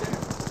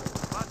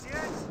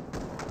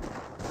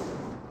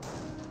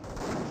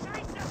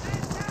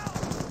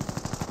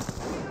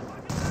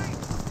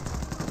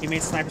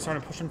 Teammate sniper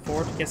started pushing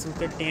forward to get some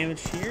good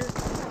damage here.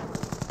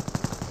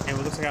 And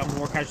it looks like I got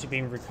more casualty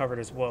being recovered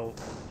as well.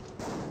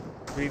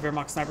 Three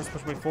Wehrmacht snipers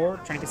push way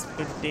forward, trying to get some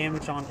good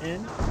damage on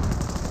in.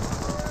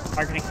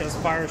 Tiger tank does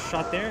fire a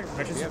shot there.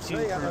 Veterans are two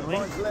currently.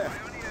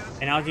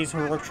 And now use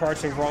heroic charge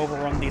to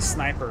overrun these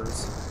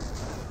snipers.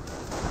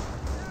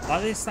 A lot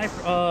of these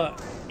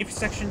infantry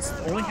sections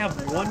only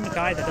have one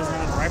guy that doesn't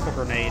have a rifle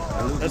grenade.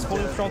 Does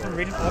fully patrol the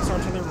region, also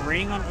artillery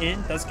raining on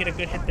in. Does get a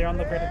good hit there on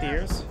the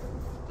grenadiers.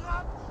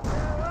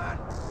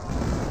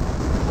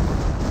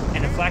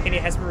 And the flak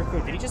idiot has been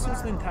recruited. Did he just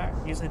use the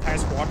entire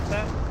squad for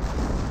that?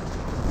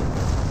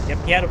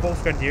 Yep, he had a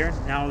Wolf Grenadier.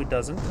 Now he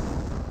doesn't.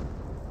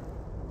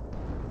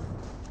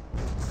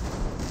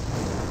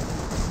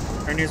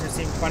 Grenadiers are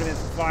receiving quite a bit of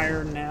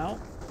fire now.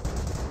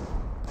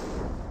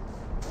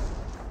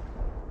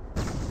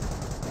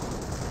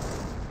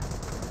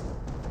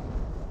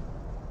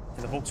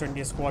 And the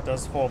Volksgrenadier squad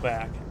does fall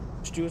back.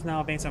 Ch0n is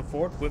now advancing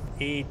forward with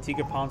a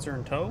Tigerpanzer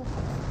in tow.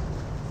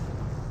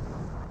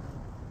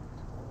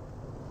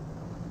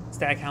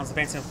 Staghound's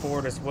advancing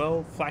forward as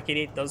well. Flak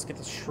 88 does get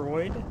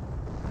destroyed.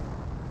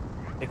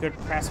 They could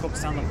perhaps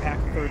focus on the Pack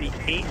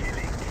 38.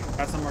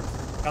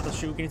 Got the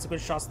Ch0n getting some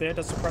good shots there.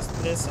 Does suppress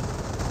this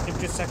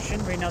infantry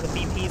section. Right now the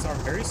BPs are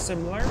very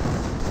similar.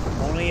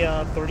 Only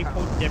a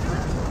 30-point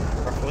difference,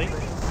 roughly.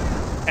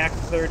 Pack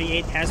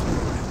 38 has been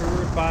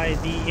recruited by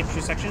the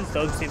infantry sections.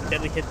 Does receive a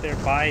deadly hit there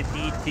by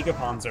the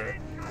Tigerpanzer.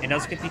 And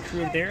does get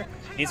recruited there.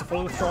 Needs a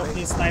fully withdrawal from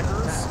these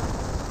snipers.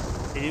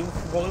 They do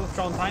fully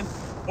withdraw in time.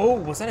 Oh,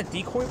 was that a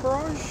decoy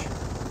barrage?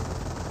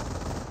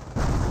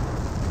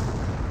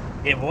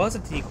 It was a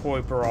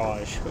decoy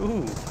barrage.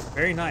 Ooh,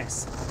 very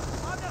nice.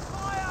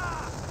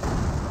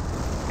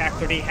 Pack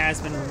 38 has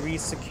been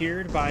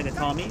re-secured by the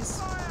Tommies.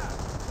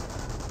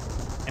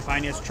 And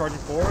Pioneers charging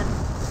forward.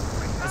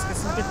 Let's get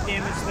some good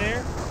damage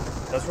there.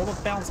 Does roll a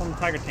bounce on the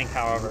Tiger tank,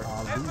 however.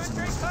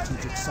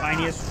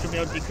 Pioneers should be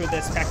able to decode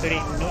this Pack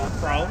 38 no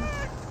problem.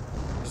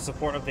 With the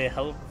support of the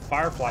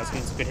Fireflies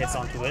getting some good hits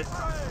onto it.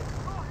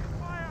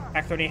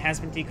 Pack 38 has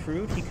been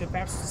decrewed. He could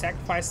perhaps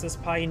sacrifice this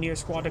Pioneer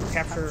squad to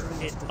capture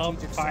it up,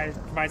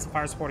 provide some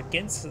fire support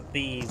against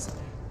these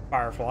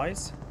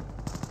Fireflies.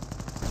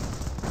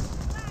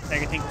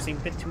 Tiger tank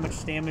receiving a bit too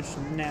much damage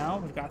now.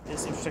 We've got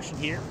this intersection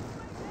here.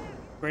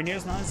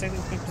 Grenadier's not exactly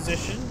in a good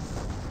position.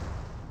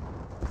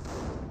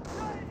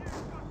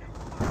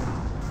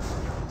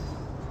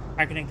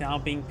 Tiger tank now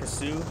being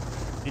pursued.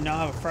 We now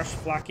have a fresh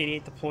Flak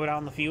 88 deployed out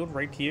on the field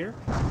right here.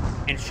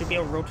 And it should be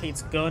able to rotate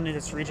its gun in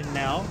this region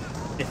now.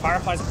 The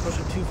Fireflies are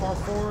pushing too far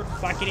forward.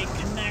 Flak 88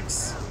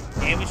 connects.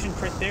 Damage and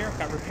crit there.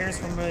 Got repairs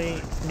from a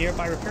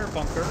nearby repair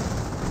bunker.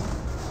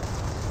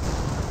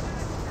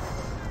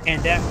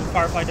 And that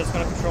Firefly does go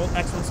to control.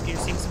 Next one's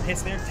seeing some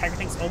hits there. Tiger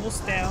tank's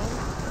almost down.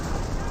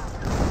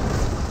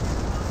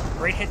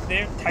 Great hit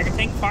there. Tiger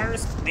tank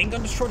fires. Main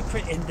gun destroyed,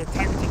 crit, and the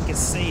Tiger tank gets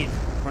saved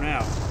for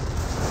now.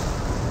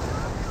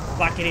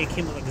 Flak 88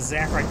 came at the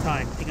exact right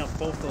time, picking up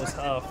both those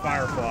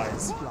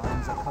Fireflies.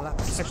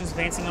 Sections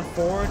advancing on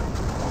forward.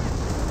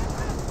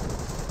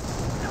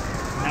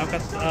 Now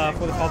got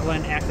for the call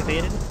blend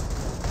activated.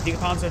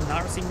 Tigerpanzer are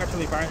not receiving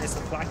artillery fire. It's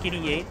the Flak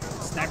 88.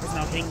 Snipers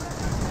now hitting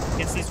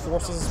against these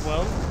forces as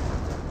well.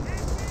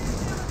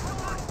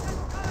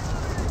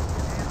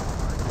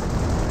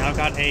 Now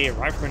got a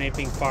rifle grenade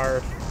being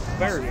fired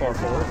very far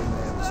forward.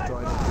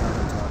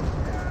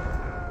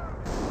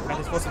 Got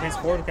this force advance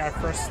forward. Got a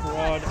fresh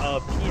squad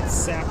of Piet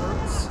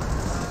sappers.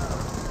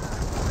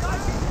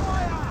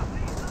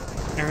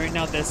 And right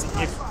now, this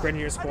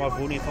Grenadier squad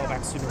will need to fall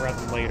back sooner rather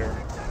than later.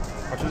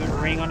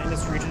 Artillery raining on in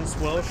this region as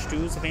well.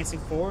 Ch0n's advancing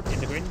forward,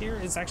 and the Grenadier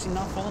is actually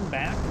not falling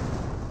back.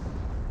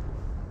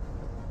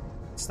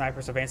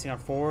 Snipers advancing on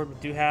forward. We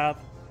do have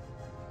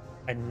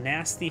a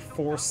nasty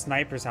 4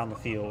 snipers on the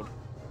field.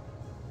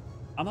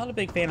 I'm not a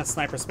big fan of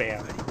sniper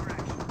spam,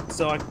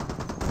 so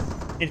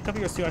in a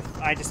couple years too,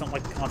 I just don't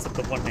like the concept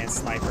of one-man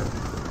sniper.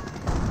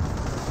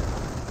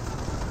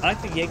 I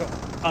like the Jaeger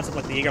concept,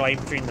 like the Jaeger light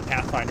infantry and the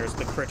Pathfinders,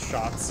 the crit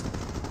shots.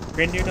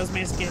 Grenadier does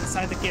manage to get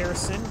inside the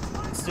garrison.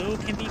 Still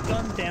can be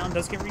gunned down.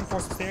 Does get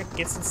reinforcements there.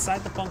 Gets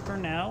inside the bunker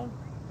now.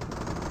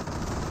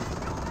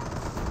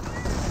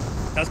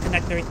 Does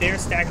connect right there.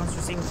 Staghound's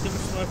receiving too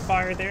much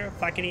fire there.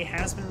 Flak 88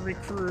 has been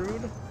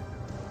recruited.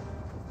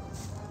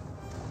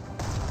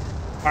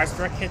 Fires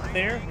direct hit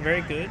there.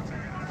 Very good.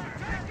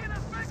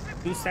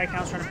 2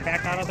 Staghounds trying to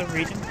back out of the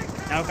region.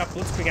 Now we've got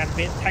Blitzkrieg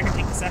activated. Tiger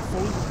tank is that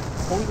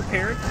fully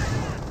repaired.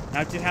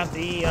 Now we do have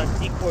the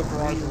decoy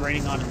barrage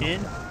raining on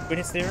in. Good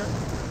hits there.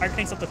 Tiger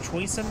tank's up to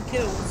 27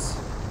 kills.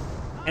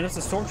 And there's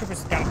the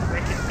Stormtroopers got a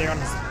great hit there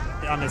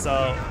on his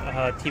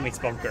teammate's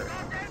bunker.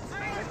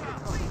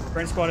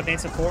 Friend squad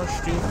advancing forward.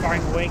 Ch0n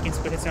firing away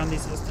against good hits on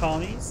these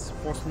Tommies,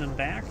 forcing them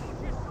back.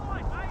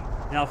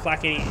 Now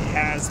Flak 88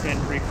 has been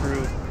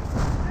recruited.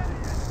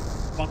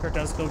 Bunker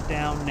does go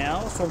down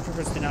now.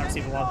 Stormtroopers did not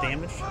receive a lot of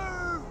damage.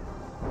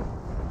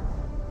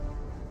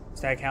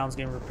 Staghound's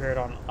getting repaired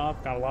on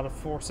up. Got a lot of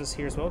forces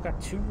here as well. Got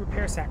 2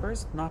 repair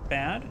sappers. Not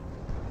bad.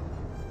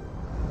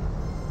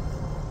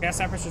 Gas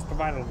sappers just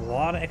provide a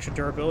lot of extra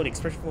durability,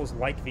 especially for those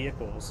light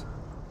vehicles.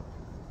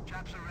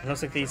 It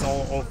looks like these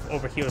all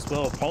overheal as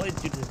well. Probably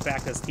due to the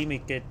fact that his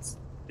teammate gets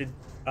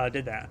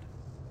did that.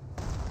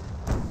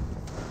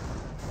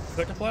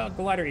 But deploy out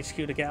Glider HQ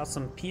to get out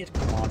some Piet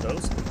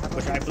commandos,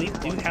 which I believe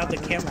do have the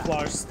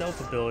camouflage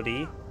stealth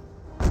ability.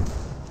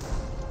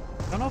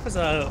 I don't know if it's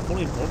a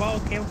fully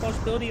mobile camouflage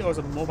ability or it's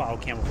a mobile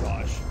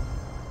camouflage.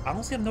 I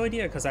honestly have no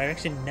idea because I've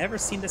actually never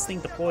seen this thing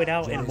deployed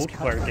out in a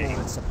multiplayer game.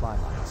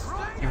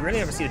 You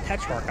rarely ever see a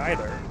Tetchark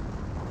either.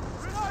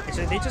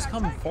 Actually, they just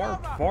come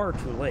far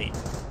too late.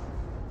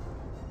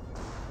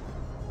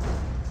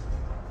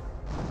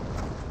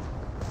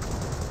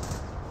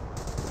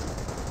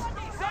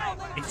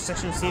 Each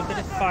section received a bit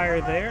of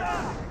fire there.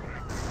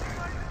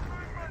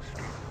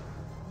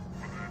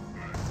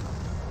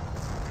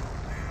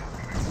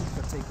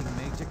 They're taking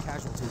major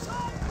casualties.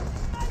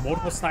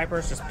 Multiple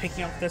snipers just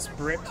picking up this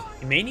Brit.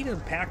 You may need to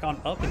pack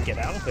on up and get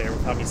out of there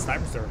with how many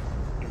snipers are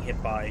being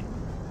hit by.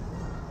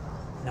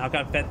 Now I've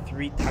got Vet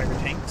 3 Tiger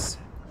tanks,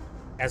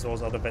 as well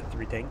as other Vet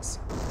 3 tanks.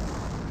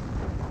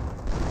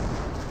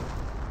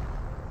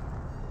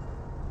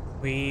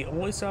 We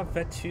only saw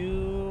Vet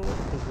 2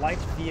 light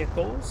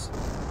vehicles.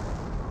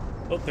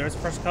 Oh, there's a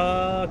fresh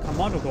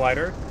commando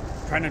glider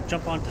trying to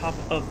jump on top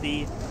of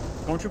the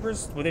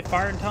stormtroopers. Will they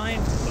fire in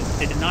time?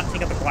 They did not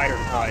take out the glider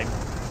in time.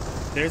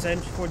 There's an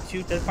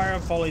MG42, dead fire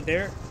and volley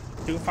there.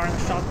 Do firing a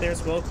shot there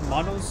as well.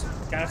 Commandos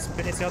got some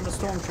good hits on the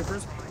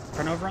stormtroopers.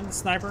 Turn over on the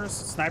snipers.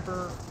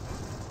 Sniper,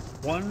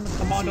 one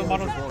commando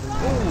model.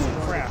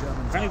 Oh crap!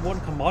 Apparently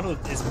one commando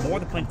is more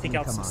than plenty to take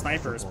out some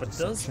snipers, but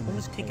does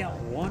only take out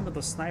one of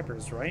the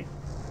snipers, right?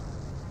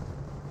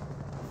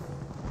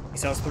 He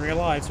still has 3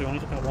 alive, so he only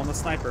took out one of the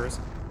snipers.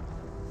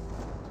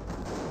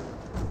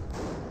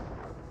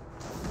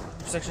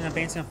 Section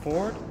advancing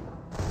forward.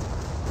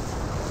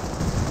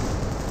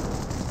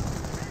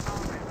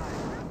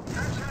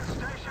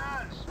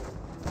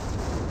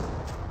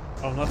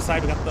 On the left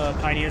side, we got the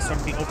Pioneers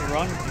starting to be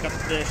overrun. We got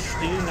the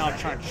Ch0n now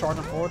trying to charge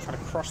them forward, trying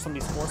to crush some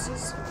of these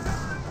forces.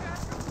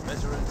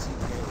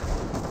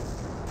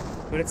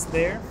 But it's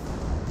there.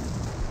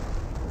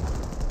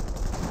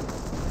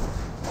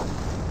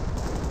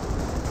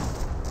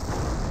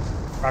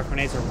 Rocket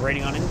grenades are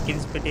raining on him,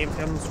 getting some good damage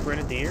on those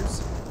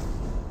grenadiers.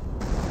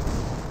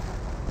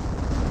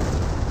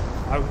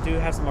 I do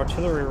have some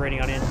artillery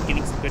raining on him,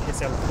 getting some good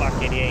hits out of the Flak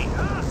 88.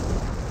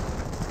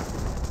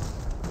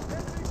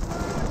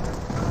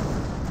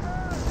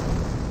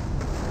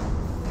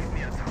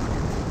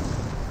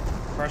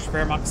 Fresh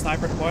Fairmont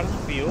sniper deployed on the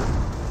field.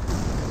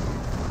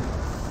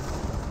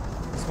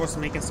 This force is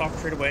making soft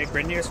trade away.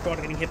 Grenadier squad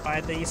getting hit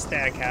by the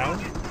Staghound.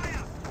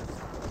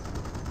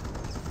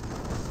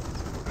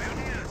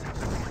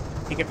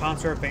 Ticket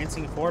Panzer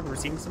advancing forward,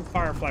 receiving some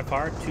Firefly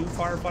fire. 2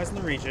 Fireflies in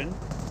the region.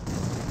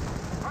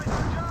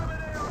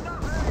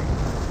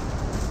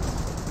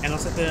 And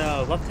looks like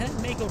the lieutenant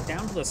may go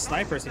down to the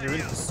snipers if you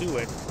really pursue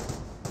it.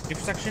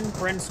 Intersection,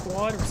 Bren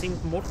squad receiving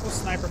multiple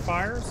sniper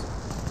fires.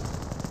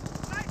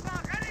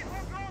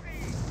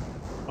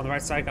 On the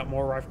right side, got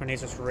more rifle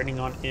grenades just raining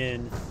on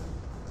in.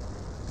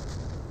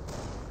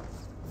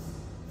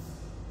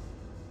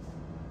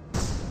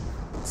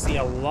 See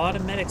a lot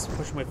of medics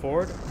pushing way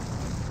forward.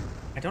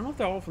 I don't know if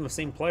they're all from the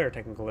same player,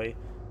 technically.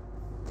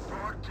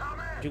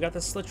 You got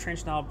the slit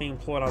trench now being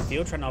employed on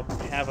field, trying to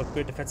have a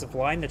good defensive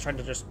line. They're trying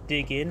to just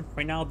dig in.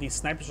 Right now, these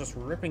snipers just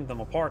ripping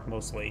them apart,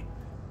 mostly.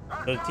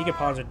 The Tiger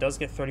Panzer does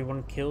get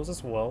 31 kills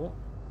as well.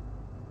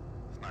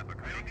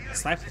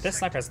 This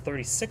sniper has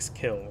 36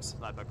 kills.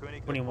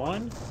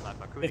 21,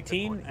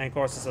 15, and of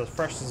course it's a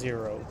fresh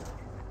 0.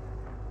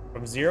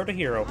 From 0 to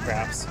hero,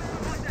 perhaps.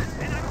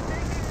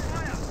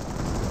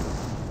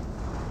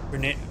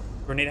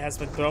 Grenade has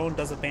been thrown,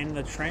 does abandon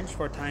the trench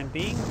for a time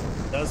being.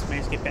 Does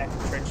manage to get back in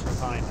the trench in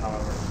time,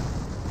 however.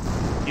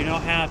 You now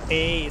have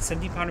a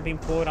 70-pounder being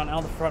pulled on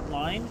out the front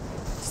line.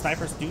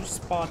 Snipers do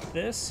spot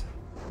this.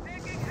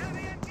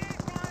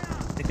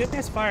 They could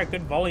pass fire a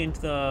good volley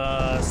into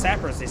the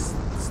sappers. They're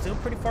still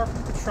pretty far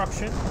from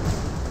construction.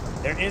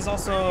 There is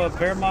also a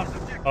Wehrmacht.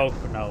 Oh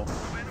no.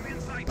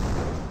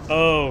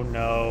 Oh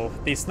no.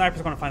 These snipers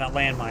are going to find that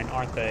landmine,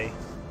 aren't they?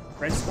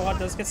 Red squad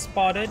does get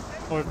spotted,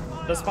 or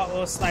does spot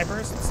those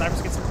snipers. The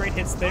snipers get some great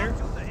hits there.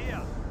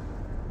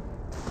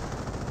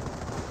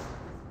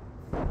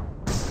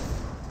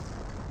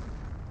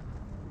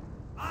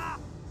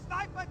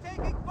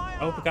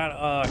 Oh, we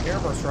got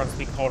airburst runs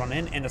being called on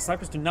in, and the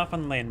snipers do not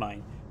find the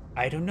landmine.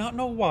 I do not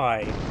know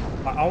why.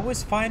 I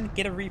always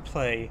get a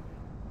replay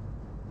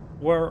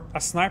where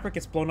a sniper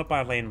gets blown up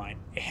by a landmine.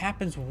 It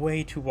happens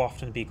way too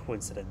often to be a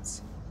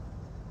coincidence.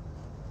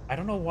 I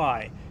don't know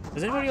why.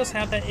 Does anybody else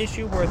have that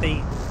issue where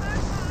they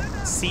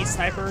see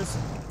snipers,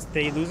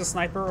 they lose a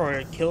sniper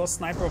or kill a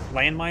sniper with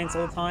landmines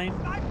all the time?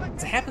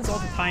 It happens all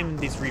the time in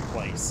these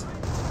replays.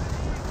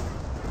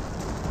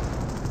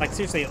 Like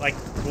seriously, like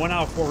 1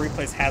 out of 4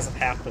 replays hasn't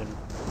happened.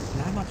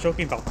 And I'm not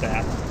joking about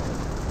that.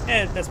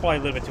 That's probably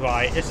a little bit too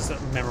high. It's just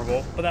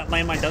memorable. But that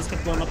landmine does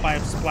get blown up by a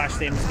splash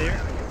damage there.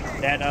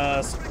 That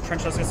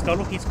trench does get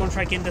scuttled. He's going to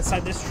try to get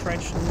inside this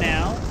trench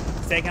now.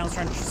 Staghound's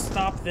trying to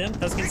stop them.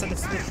 Does get inside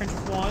this trench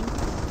with one.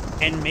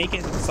 And make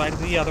it inside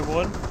of the other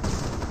one.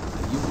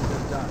 unit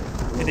has died.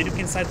 Okay, they do get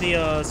inside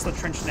the slit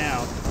trench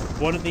now.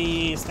 One of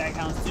the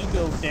staghounds do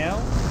go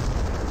down.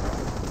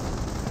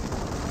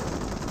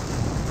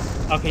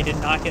 Okay, did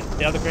not get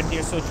the other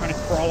grenadier, so trying to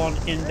crawl on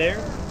in there.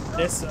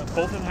 This,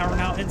 both of them are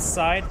now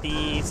inside.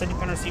 The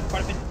 70-pounder received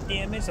quite a bit of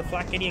damage. The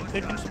flak idiot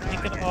could potentially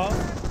pick it off.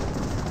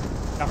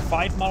 Got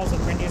 5 models of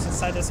grenadiers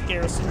inside this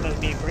garrison. That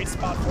would be a great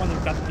spot for them.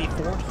 They've got the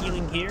forward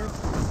healing here.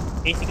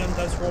 AT gun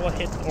does roll a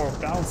hit or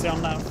bounce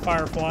down that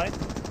Firefly.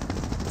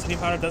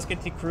 70-pounder does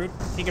get decrewed.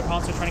 Tiger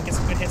Panzer trying to get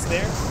some good hits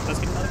there. Does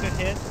get another good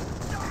hit.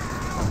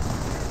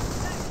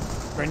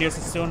 Grenadiers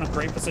is still in a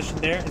great position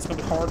there. It's going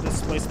to be hard to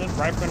displace them.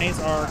 Rifle grenades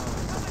are a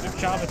good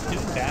job at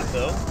doing that,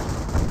 though.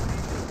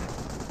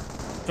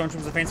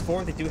 Stormtroopers advance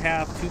forward. They do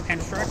have 2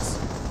 Panzerschrecks.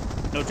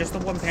 No, just the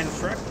 1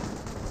 Panzerschreck.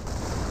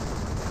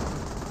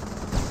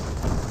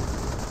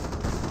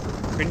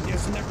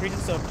 Grenadiers in their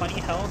regions, so plenty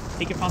of health.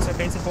 Tiger Panzer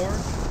advancing forward.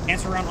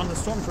 Answer around on the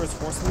Stormtroopers,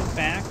 forcing them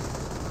back.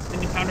 The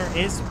new pounder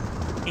is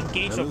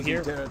engaged over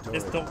here.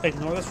 Just don't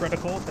ignore this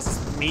reticle. This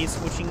is me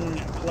switching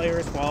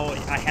players while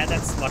I had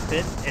that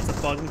selected. It's a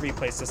bug in the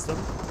replay system.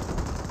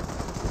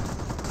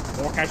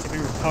 More cash has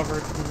been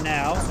recovered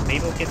now, so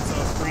maybe we'll get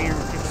a free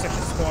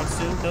intersection squad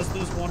soon. Does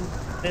lose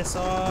this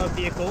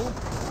vehicle.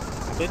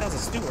 I believe that was a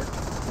Stewart.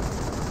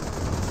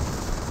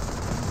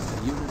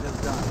 The unit has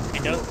died.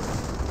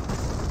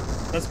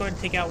 And let's go ahead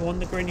and take out one of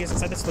the grenadiers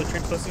inside the slit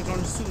trench. Let's go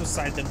and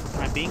suicide them for the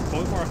time being.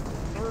 Going for our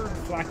 3rd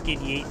flak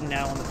 88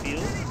 now on the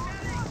field.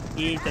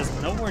 He does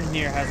nowhere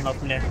near has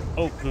enough munitions.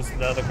 Oh, loses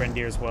the other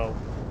grenadier as well.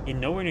 He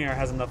nowhere near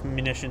has enough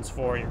munitions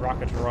for a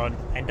rocket to run,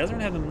 and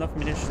doesn't have enough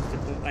munitions to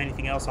do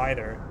anything else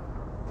either.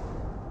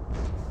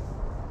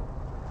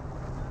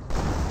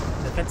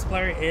 The defense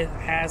player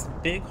has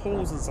big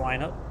holes in his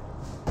lineup.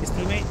 His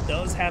teammate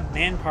does have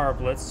manpower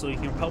blitz, so he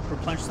can help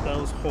replenish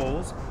those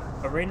holes.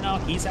 But right now,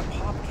 he's at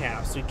pop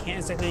cap, so he can't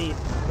exactly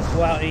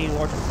pull out any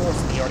larger force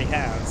than he already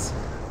has.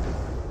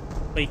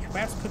 But he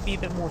perhaps could be a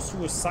bit more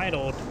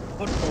suicidal to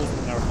put holes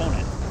in their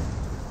opponent.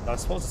 I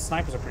suppose the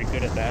snipers are pretty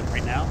good at that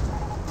right now.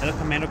 Another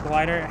commando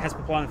glider has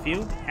people on the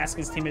field,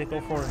 asking his teammate to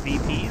go for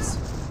VPs.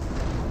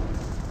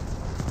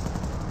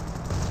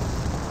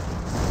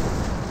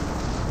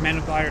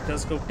 Commando glider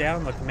does go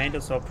down, the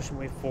commandos are pushing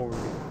way forward.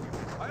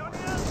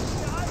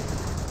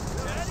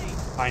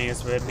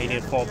 Pioneers may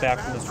need to fall back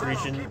from this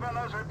region.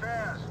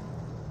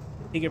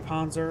 Tiger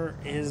Panzer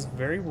is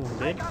very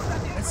wounded.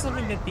 That's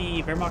something that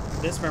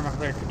this Wehrmacht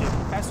player could do.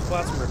 Perhaps pull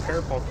out some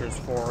repair bunkers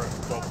for,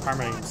 well,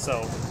 primarily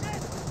himself.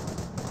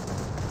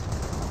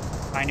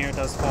 Pioneer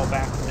does fall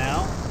back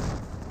now.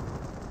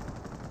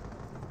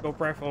 Scope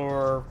rifle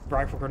or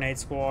rifle grenade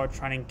squad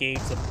trying to engage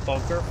the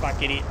bunker.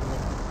 Flak idiot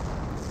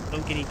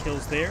don't get any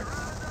kills there.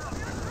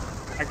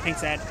 Tiger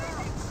Tank's at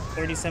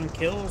 37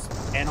 kills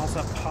and also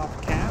a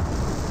pop cap.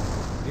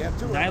 We have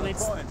 2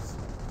 Annihilates points.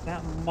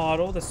 that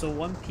model. There's still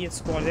 1 PF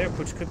squad there,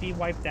 which could be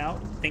wiped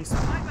out. Thanks to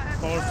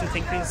followers to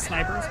think these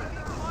snipers.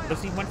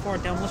 Looks like he went for a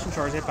demolition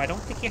charge there, but I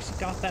don't think he actually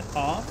got that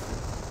off.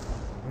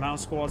 The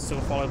mountain squad still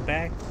falling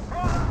back.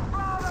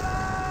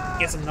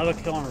 Gets another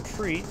kill on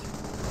retreat.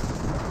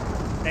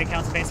 That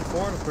counts advancing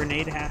forward.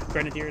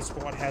 Grenadier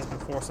squad has been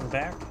forcing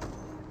back.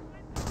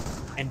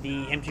 And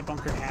the MG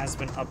bunker has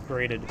been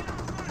upgraded.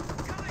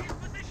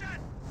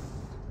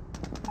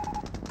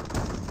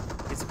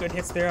 It's good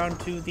hits there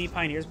onto the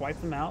Pioneers,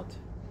 wipe them out.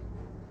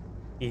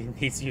 He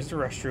needs to use the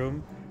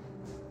restroom.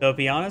 Though, to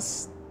be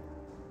honest,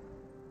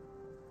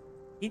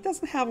 he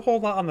doesn't have a whole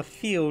lot on the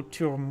field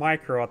to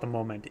micro at the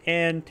moment.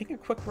 And taking a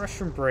quick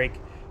restroom break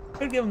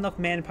could give him enough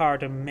manpower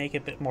to make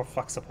it a bit more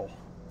flexible.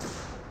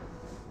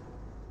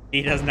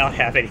 He does not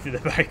have anything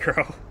to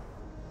micro.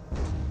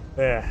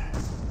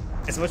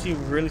 As much as you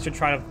really should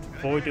try to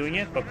avoid doing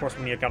it, but of course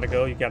when you gotta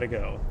go, you gotta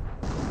go.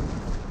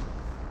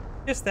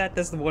 Just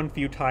that's the one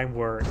few time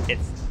where it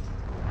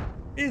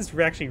is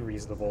actually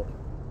reasonable.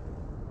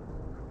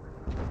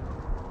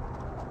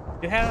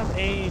 You have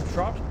a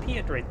dropped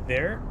Piet right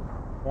there.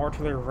 More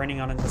artillery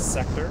running on in this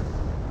sector.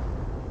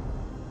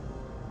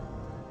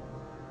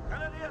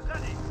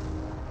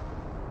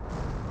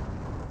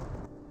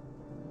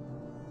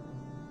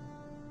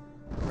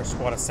 Our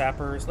squad of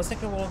sappers. Let's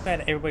take a look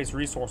at everybody's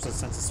resources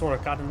since it's sort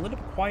of gotten a little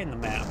bit quiet in the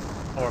map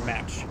or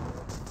match.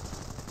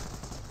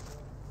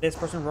 This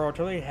person, Royal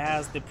Artillery,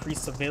 has the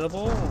priests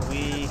available.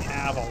 We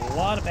have a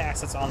lot of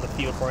assets on the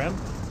field for him.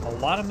 A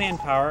lot of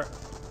manpower.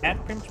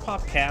 At pretty much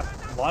pop cap.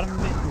 A lot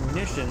of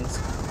munitions.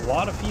 A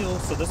lot of fuel.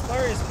 So this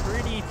player is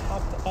pretty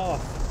topped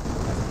off.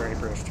 That's a very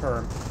British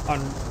term. On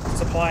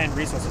supply and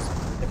resources.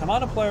 The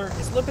Commando player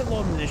is a little bit low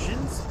on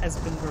munitions. Has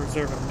been the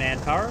reserve of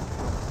manpower.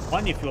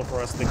 Plenty of fuel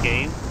for us in the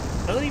game.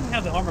 Doesn't even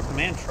have the armor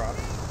command truck.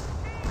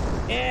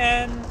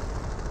 And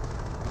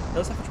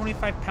does have a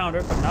 25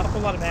 pounder, but not a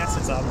whole lot of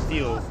assets on the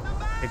field.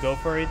 To go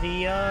for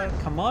the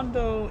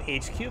Commando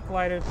HQ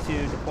glider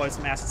to deploy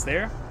some assets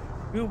there.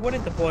 We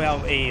wouldn't deploy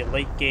out a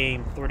late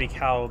game 30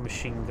 cal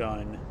machine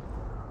gun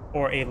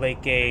or a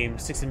late game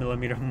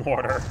 60mm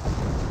mortar.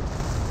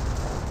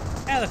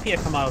 And the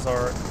PF Commandos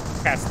are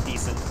perhaps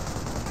decent.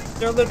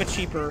 They're a little bit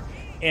cheaper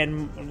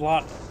and a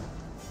lot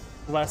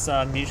less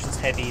munitions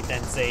heavy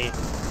than, say,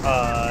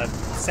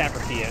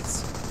 Sapper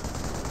is.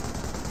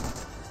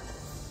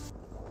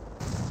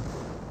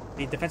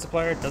 The defensive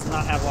player does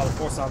not have a lot of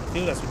force on the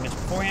field, as we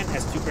mentioned beforehand.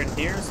 Has 2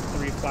 Grenadiers,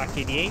 3 Flak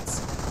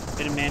 88s,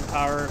 bit of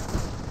manpower,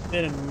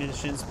 bit of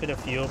munitions, bit of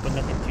fuel, but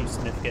nothing too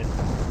significant.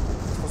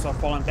 Force all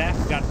falling back.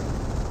 We got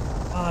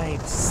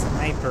 5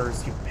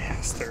 snipers, you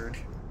bastard.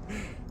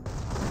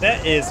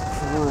 That is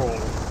cruel.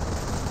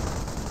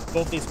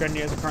 Both these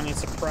Grenadiers are currently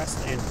suppressed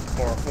and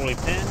or fully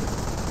pinned.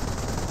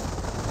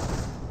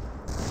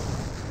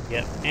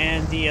 Yep,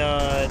 and the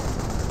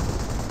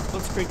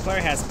Blitzkrieg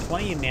player has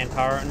plenty of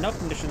manpower, enough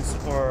conditions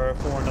for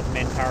another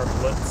manpower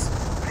blitz.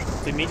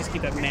 So he may just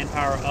keep that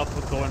manpower up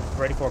with going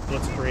ready for a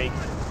Blitzkrieg.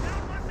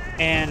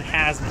 And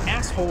has an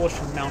asshole-ish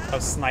amount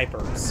of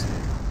snipers.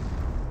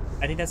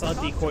 I think that's a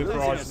decoy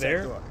barrage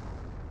there.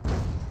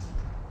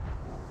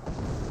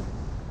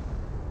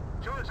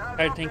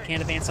 I think can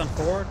advance on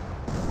forward.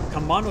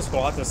 Commando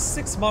squad, there's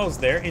 6 models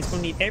there, and it's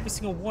going to need every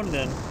single one of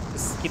them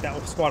to keep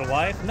that squad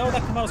alive. No,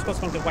 that commando squad's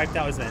going to get wiped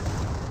out, isn't it?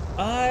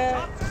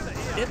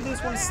 Did lose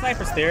one of the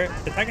snipers there.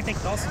 The Tiger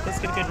tank also does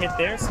get a good hit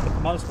there, so the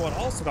commando squad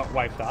also got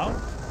wiped out.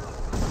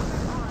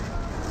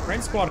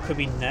 Grand squad could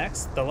be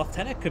next. The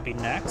lieutenant could be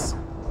next.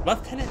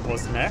 Lieutenant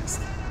was next.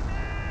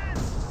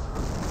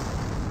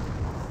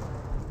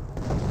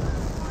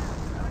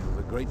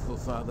 The grateful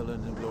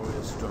fatherland and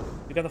glorious struggle.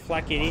 We got the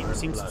Flak 88,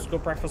 receiving some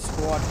scope rifle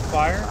squad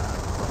fire.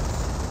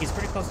 He's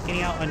pretty close to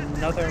getting out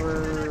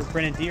another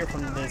Grenadier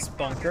from this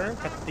bunker.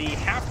 Got the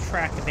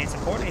half-track advancing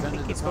forward. I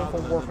think he's going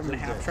for war from the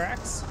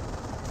half-tracks.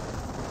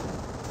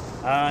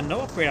 No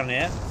upgrade on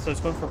it, so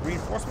it's going for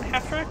reinforcement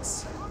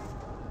half-tracks.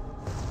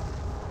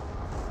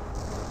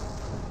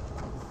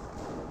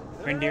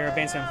 Grenadier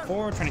advancing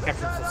forward, trying to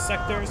capture full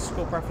sectors.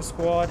 Scope rifle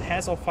squad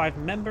has all 5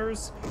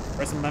 members.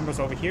 Rest of the members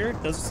over here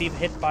does receive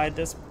hit by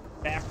this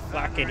back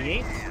Flak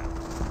 88.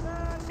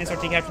 And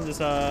start to capture this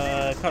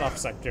cutoff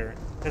sector.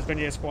 This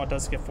Grenadier squad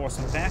does get forced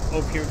on back.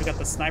 Over here we got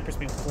the snipers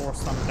being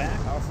forced on back.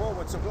 Our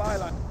forward supply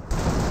line.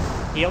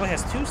 He only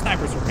has 2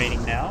 snipers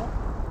remaining now.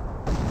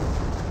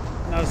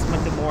 Now it's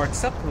a more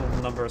acceptable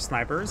number of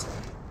snipers.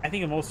 I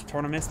think in most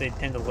tournaments they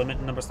tend to limit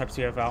the number of snipers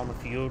you have out on the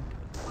field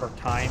per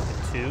time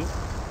to 2.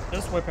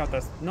 Let's wipe out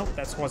that. Nope,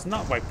 that squad's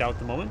not wiped out at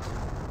the moment.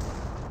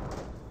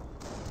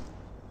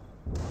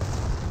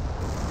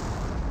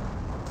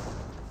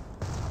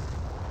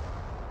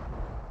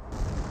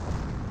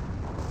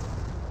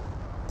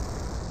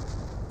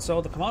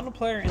 So the commando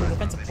player and the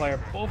defensive player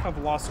both have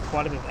lost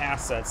quite a bit of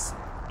assets.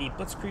 The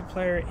Blitzkrieg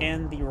player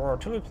and the Royal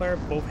Artillery player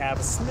both have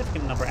a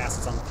significant number of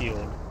assets on the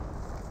field.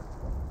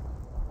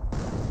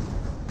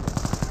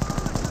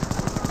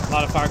 A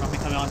lot of fire going to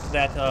be coming onto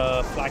that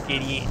Flak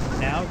 88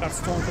 now. Got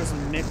Stormtroopers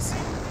in the mix.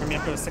 Coming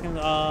up to the second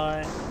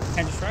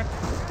Tigerstahl.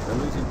 They're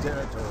losing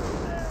territory.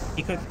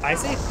 He could, I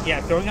say,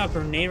 yeah, throwing out a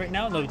grenade right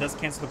now. No, he does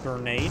cancel the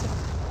grenade.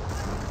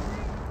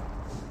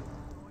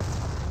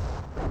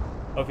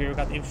 Over here, we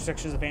got the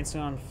intersections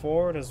advancing on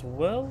forward as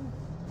well.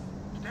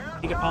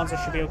 Giga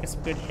Panzer should be able to get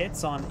some good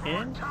hits on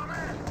in.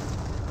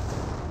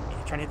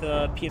 Trying to hit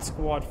the Piet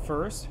squad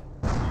first.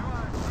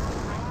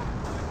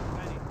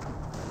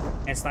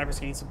 And snipers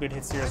getting some good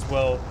hits here as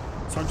well.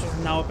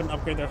 Stormtroopers now up and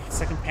upgrade their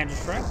second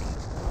Panzerschreck.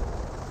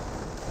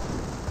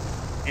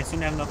 And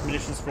soon have enough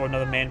munitions for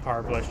another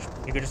manpower glitch.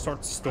 You could just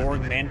start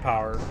storing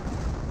manpower.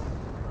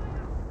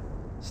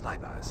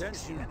 Snipers.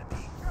 Attention.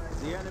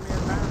 The enemy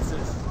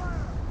advances.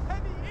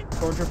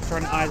 Stormtroopers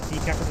trying to eyes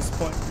decap at this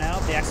point now.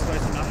 The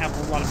Accelerators do not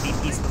have a lot of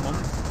BPs at the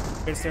moment.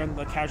 Because they're on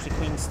the casualty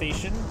cleaning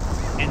station.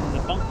 And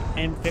the bunk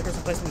and Vickers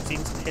replacement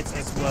receiving some hits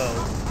as well.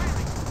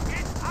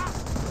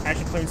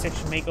 Casualty clearing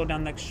station may go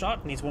down next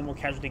shot. Needs one more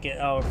casualty to get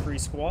our free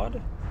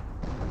squad.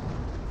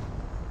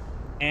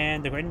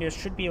 And the Grenadiers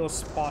should be able to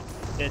spot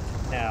it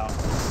now.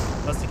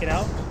 Let's take it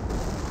out.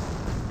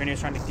 Grenadiers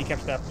trying to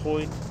decapture that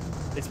point.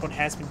 This one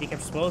has been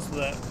decaptured as well, so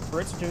the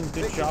Brits are doing a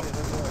good job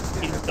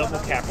getting double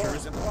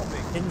captures.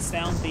 Didn't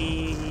sound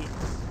the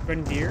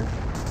Grenadier.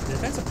 The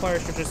defensive player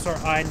should just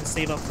start eyeing to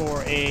save up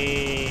for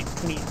a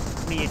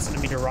 28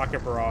 centimeter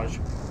rocket barrage.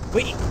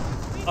 Wait,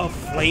 a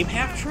flame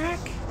half track?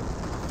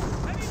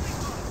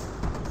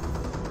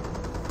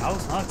 I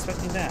was not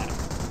expecting that.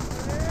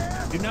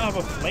 We now have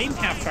a flame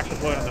half track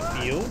deployed on the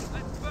field.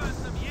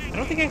 I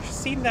don't think I've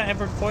seen that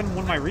ever deployed in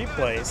one of my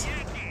replays.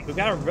 We've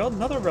got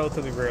another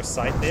relatively rare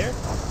sight there.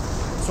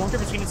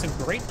 Stormtroopers getting some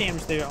great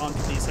damage there onto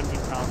the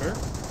 17-pounder.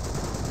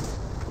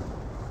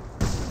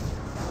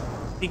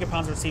 Giga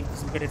Panzer receiving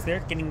some good hits there,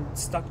 getting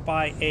stuck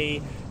by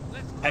a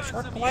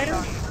Tetrarch glider?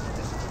 Or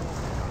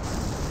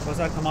was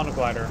that a Commando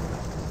glider?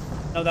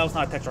 No, that was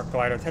not a Tetrarch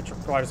glider.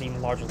 Tetrarch glider is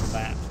even larger than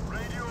that.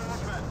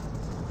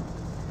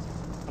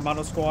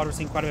 Commando squad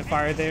receiving quite a bit of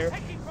fire there.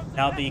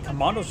 Now the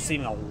Commando's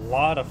receiving a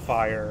lot of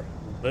fire.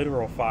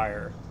 Literal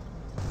fire.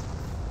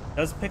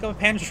 Does pick up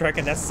a Panzerschreck,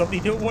 and that's something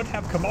you don't want to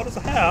have Commandos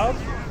have.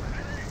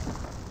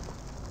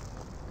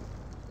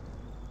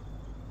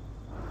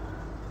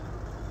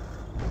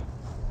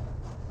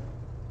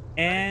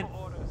 And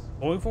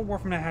Going for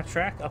Warfman half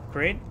track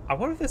upgrade. I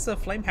wonder if this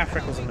flame half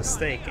track was a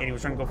mistake and he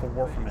was trying to go for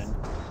Warfman.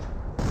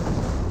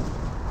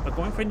 But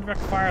going for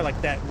indirect fire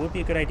like that would be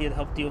a good idea to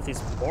help deal with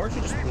these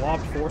largely just blob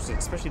forces,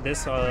 especially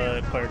this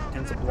player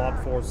tends to blob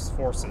forces.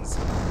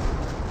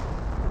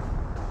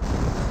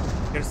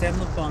 Gotta stay in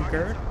the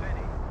bunker.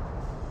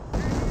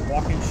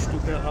 Walking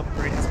Stuka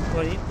upgrade has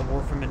played, the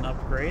Warfman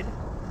upgrade.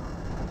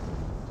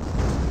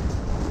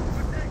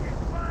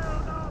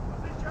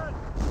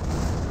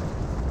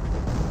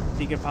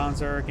 Deacon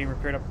Panzer getting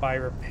repaired up by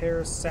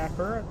Repair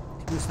Sapper.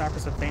 2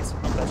 snipers advanced.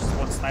 Oh, that's just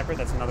 1 sniper.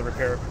 That's another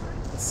Repair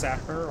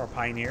Sapper, or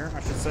Pioneer,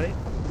 I should say.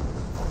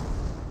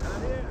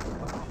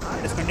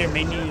 This Grenadier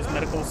mainly use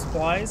medical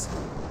supplies.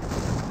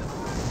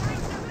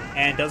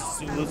 And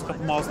does lose a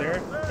couple miles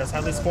there. Does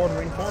have these forward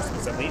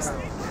reinforcements at least.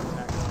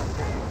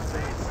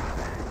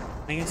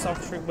 Making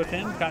soft street with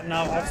him. Got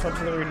now officer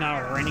artillery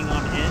now raining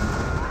on in.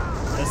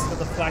 This is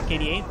the Flak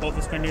 88. Both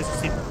his Grenadiers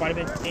received quite a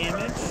bit of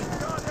damage.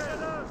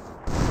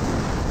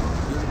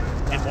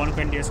 And 1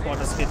 Grenadier squad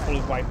just get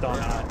fully wiped on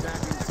out.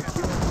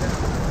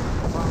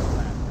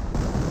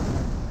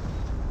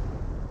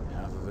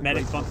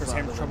 Medic bunkers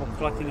having trouble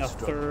collecting a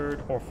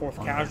 3rd or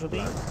 4th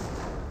casualty.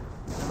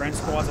 Grand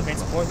squads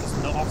advance forward.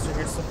 There's no officer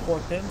here to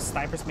support them.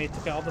 Snipers may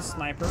take out all the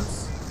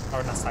snipers.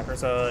 Or not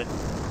snipers,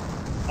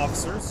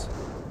 officers.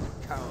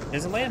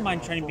 There's a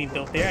landmine trying to be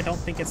built there. I don't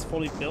think it's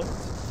fully built.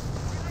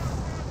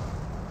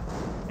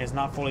 It's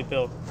not fully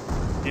built.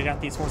 You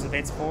got these forces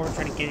advance forward,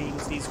 trying to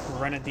use these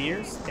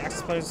grenadiers. The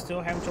Axis players are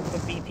still having trouble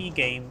with the VP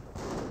game.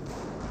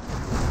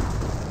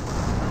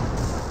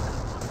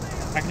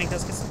 Mechanic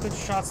does get some good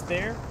shots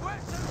there.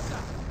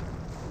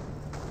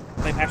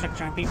 Flame Patrick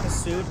trying to be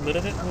pursued,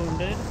 little bit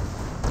wounded.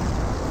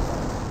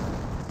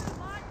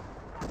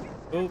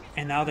 Oop,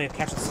 and now they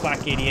catch the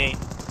Flak 88,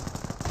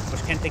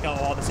 which can take out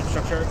all this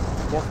infrastructure.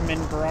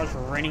 Warfman barrage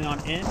raining on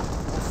in.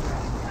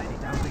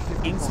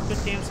 Getting some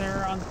good damage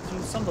there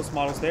onto some of those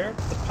models there.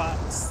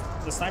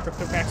 The sniper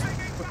could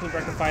quickly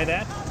rectify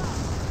that.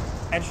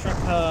 Headstruck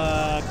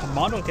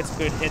Commando gets a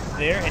good hit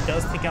there and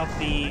does take out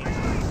the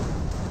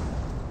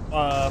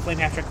flame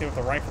half track there with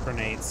the rifle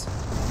grenades.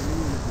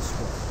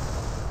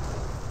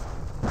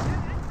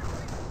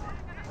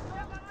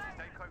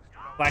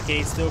 Black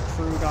 8 still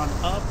crewed on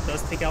up,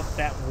 does take out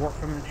that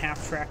Warfman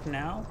half track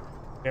now.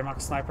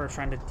 Wehrmacht sniper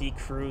trying to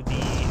decrew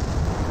the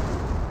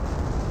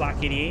Black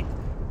 88.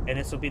 And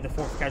this will be the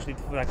 4th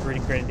casualty for that Greedy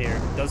Grenadier.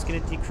 Does get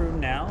it decrewed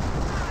now.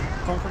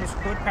 Stormtroopers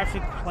could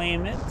actually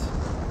claim it.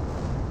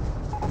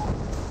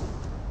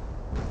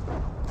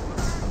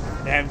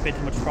 They haven't been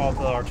too much trouble with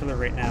the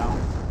artillery right now.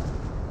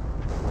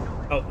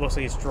 Oh, looks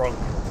like he's drunk.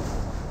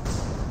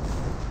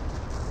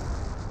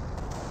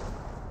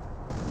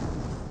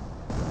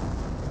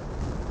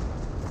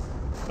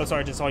 Oh,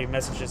 sorry, I just saw your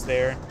messages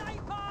there.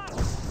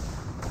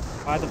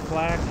 By the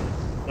flag.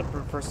 The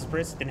first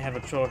Brits didn't have a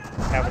choice.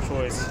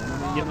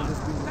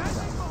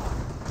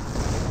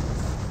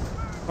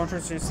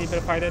 Stormtroopers see a bit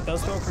of fire there.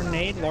 Does throw a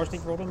grenade, largely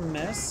rolled a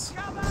miss.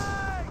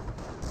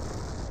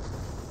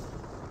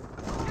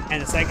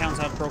 And the Stag Hounds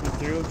have broken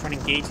through, trying to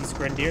engage these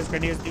Grenadiers.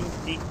 Grenadiers do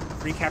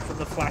recapture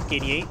the Flak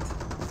 88.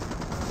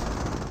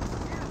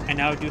 And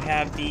now we do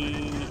have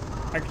the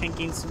Tiger Tank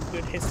getting some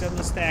good hits on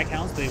the Stag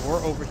Hounds. They were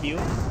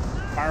overhealed.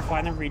 Firefly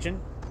in the region.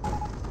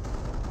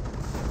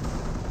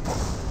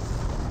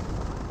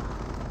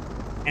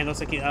 And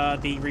looks like the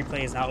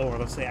replay is now over.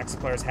 Looks like the Axis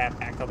players have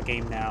backed out the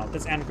game now.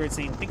 This is Anna Grid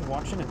saying, thank you for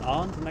watching and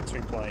on to the next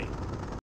replay.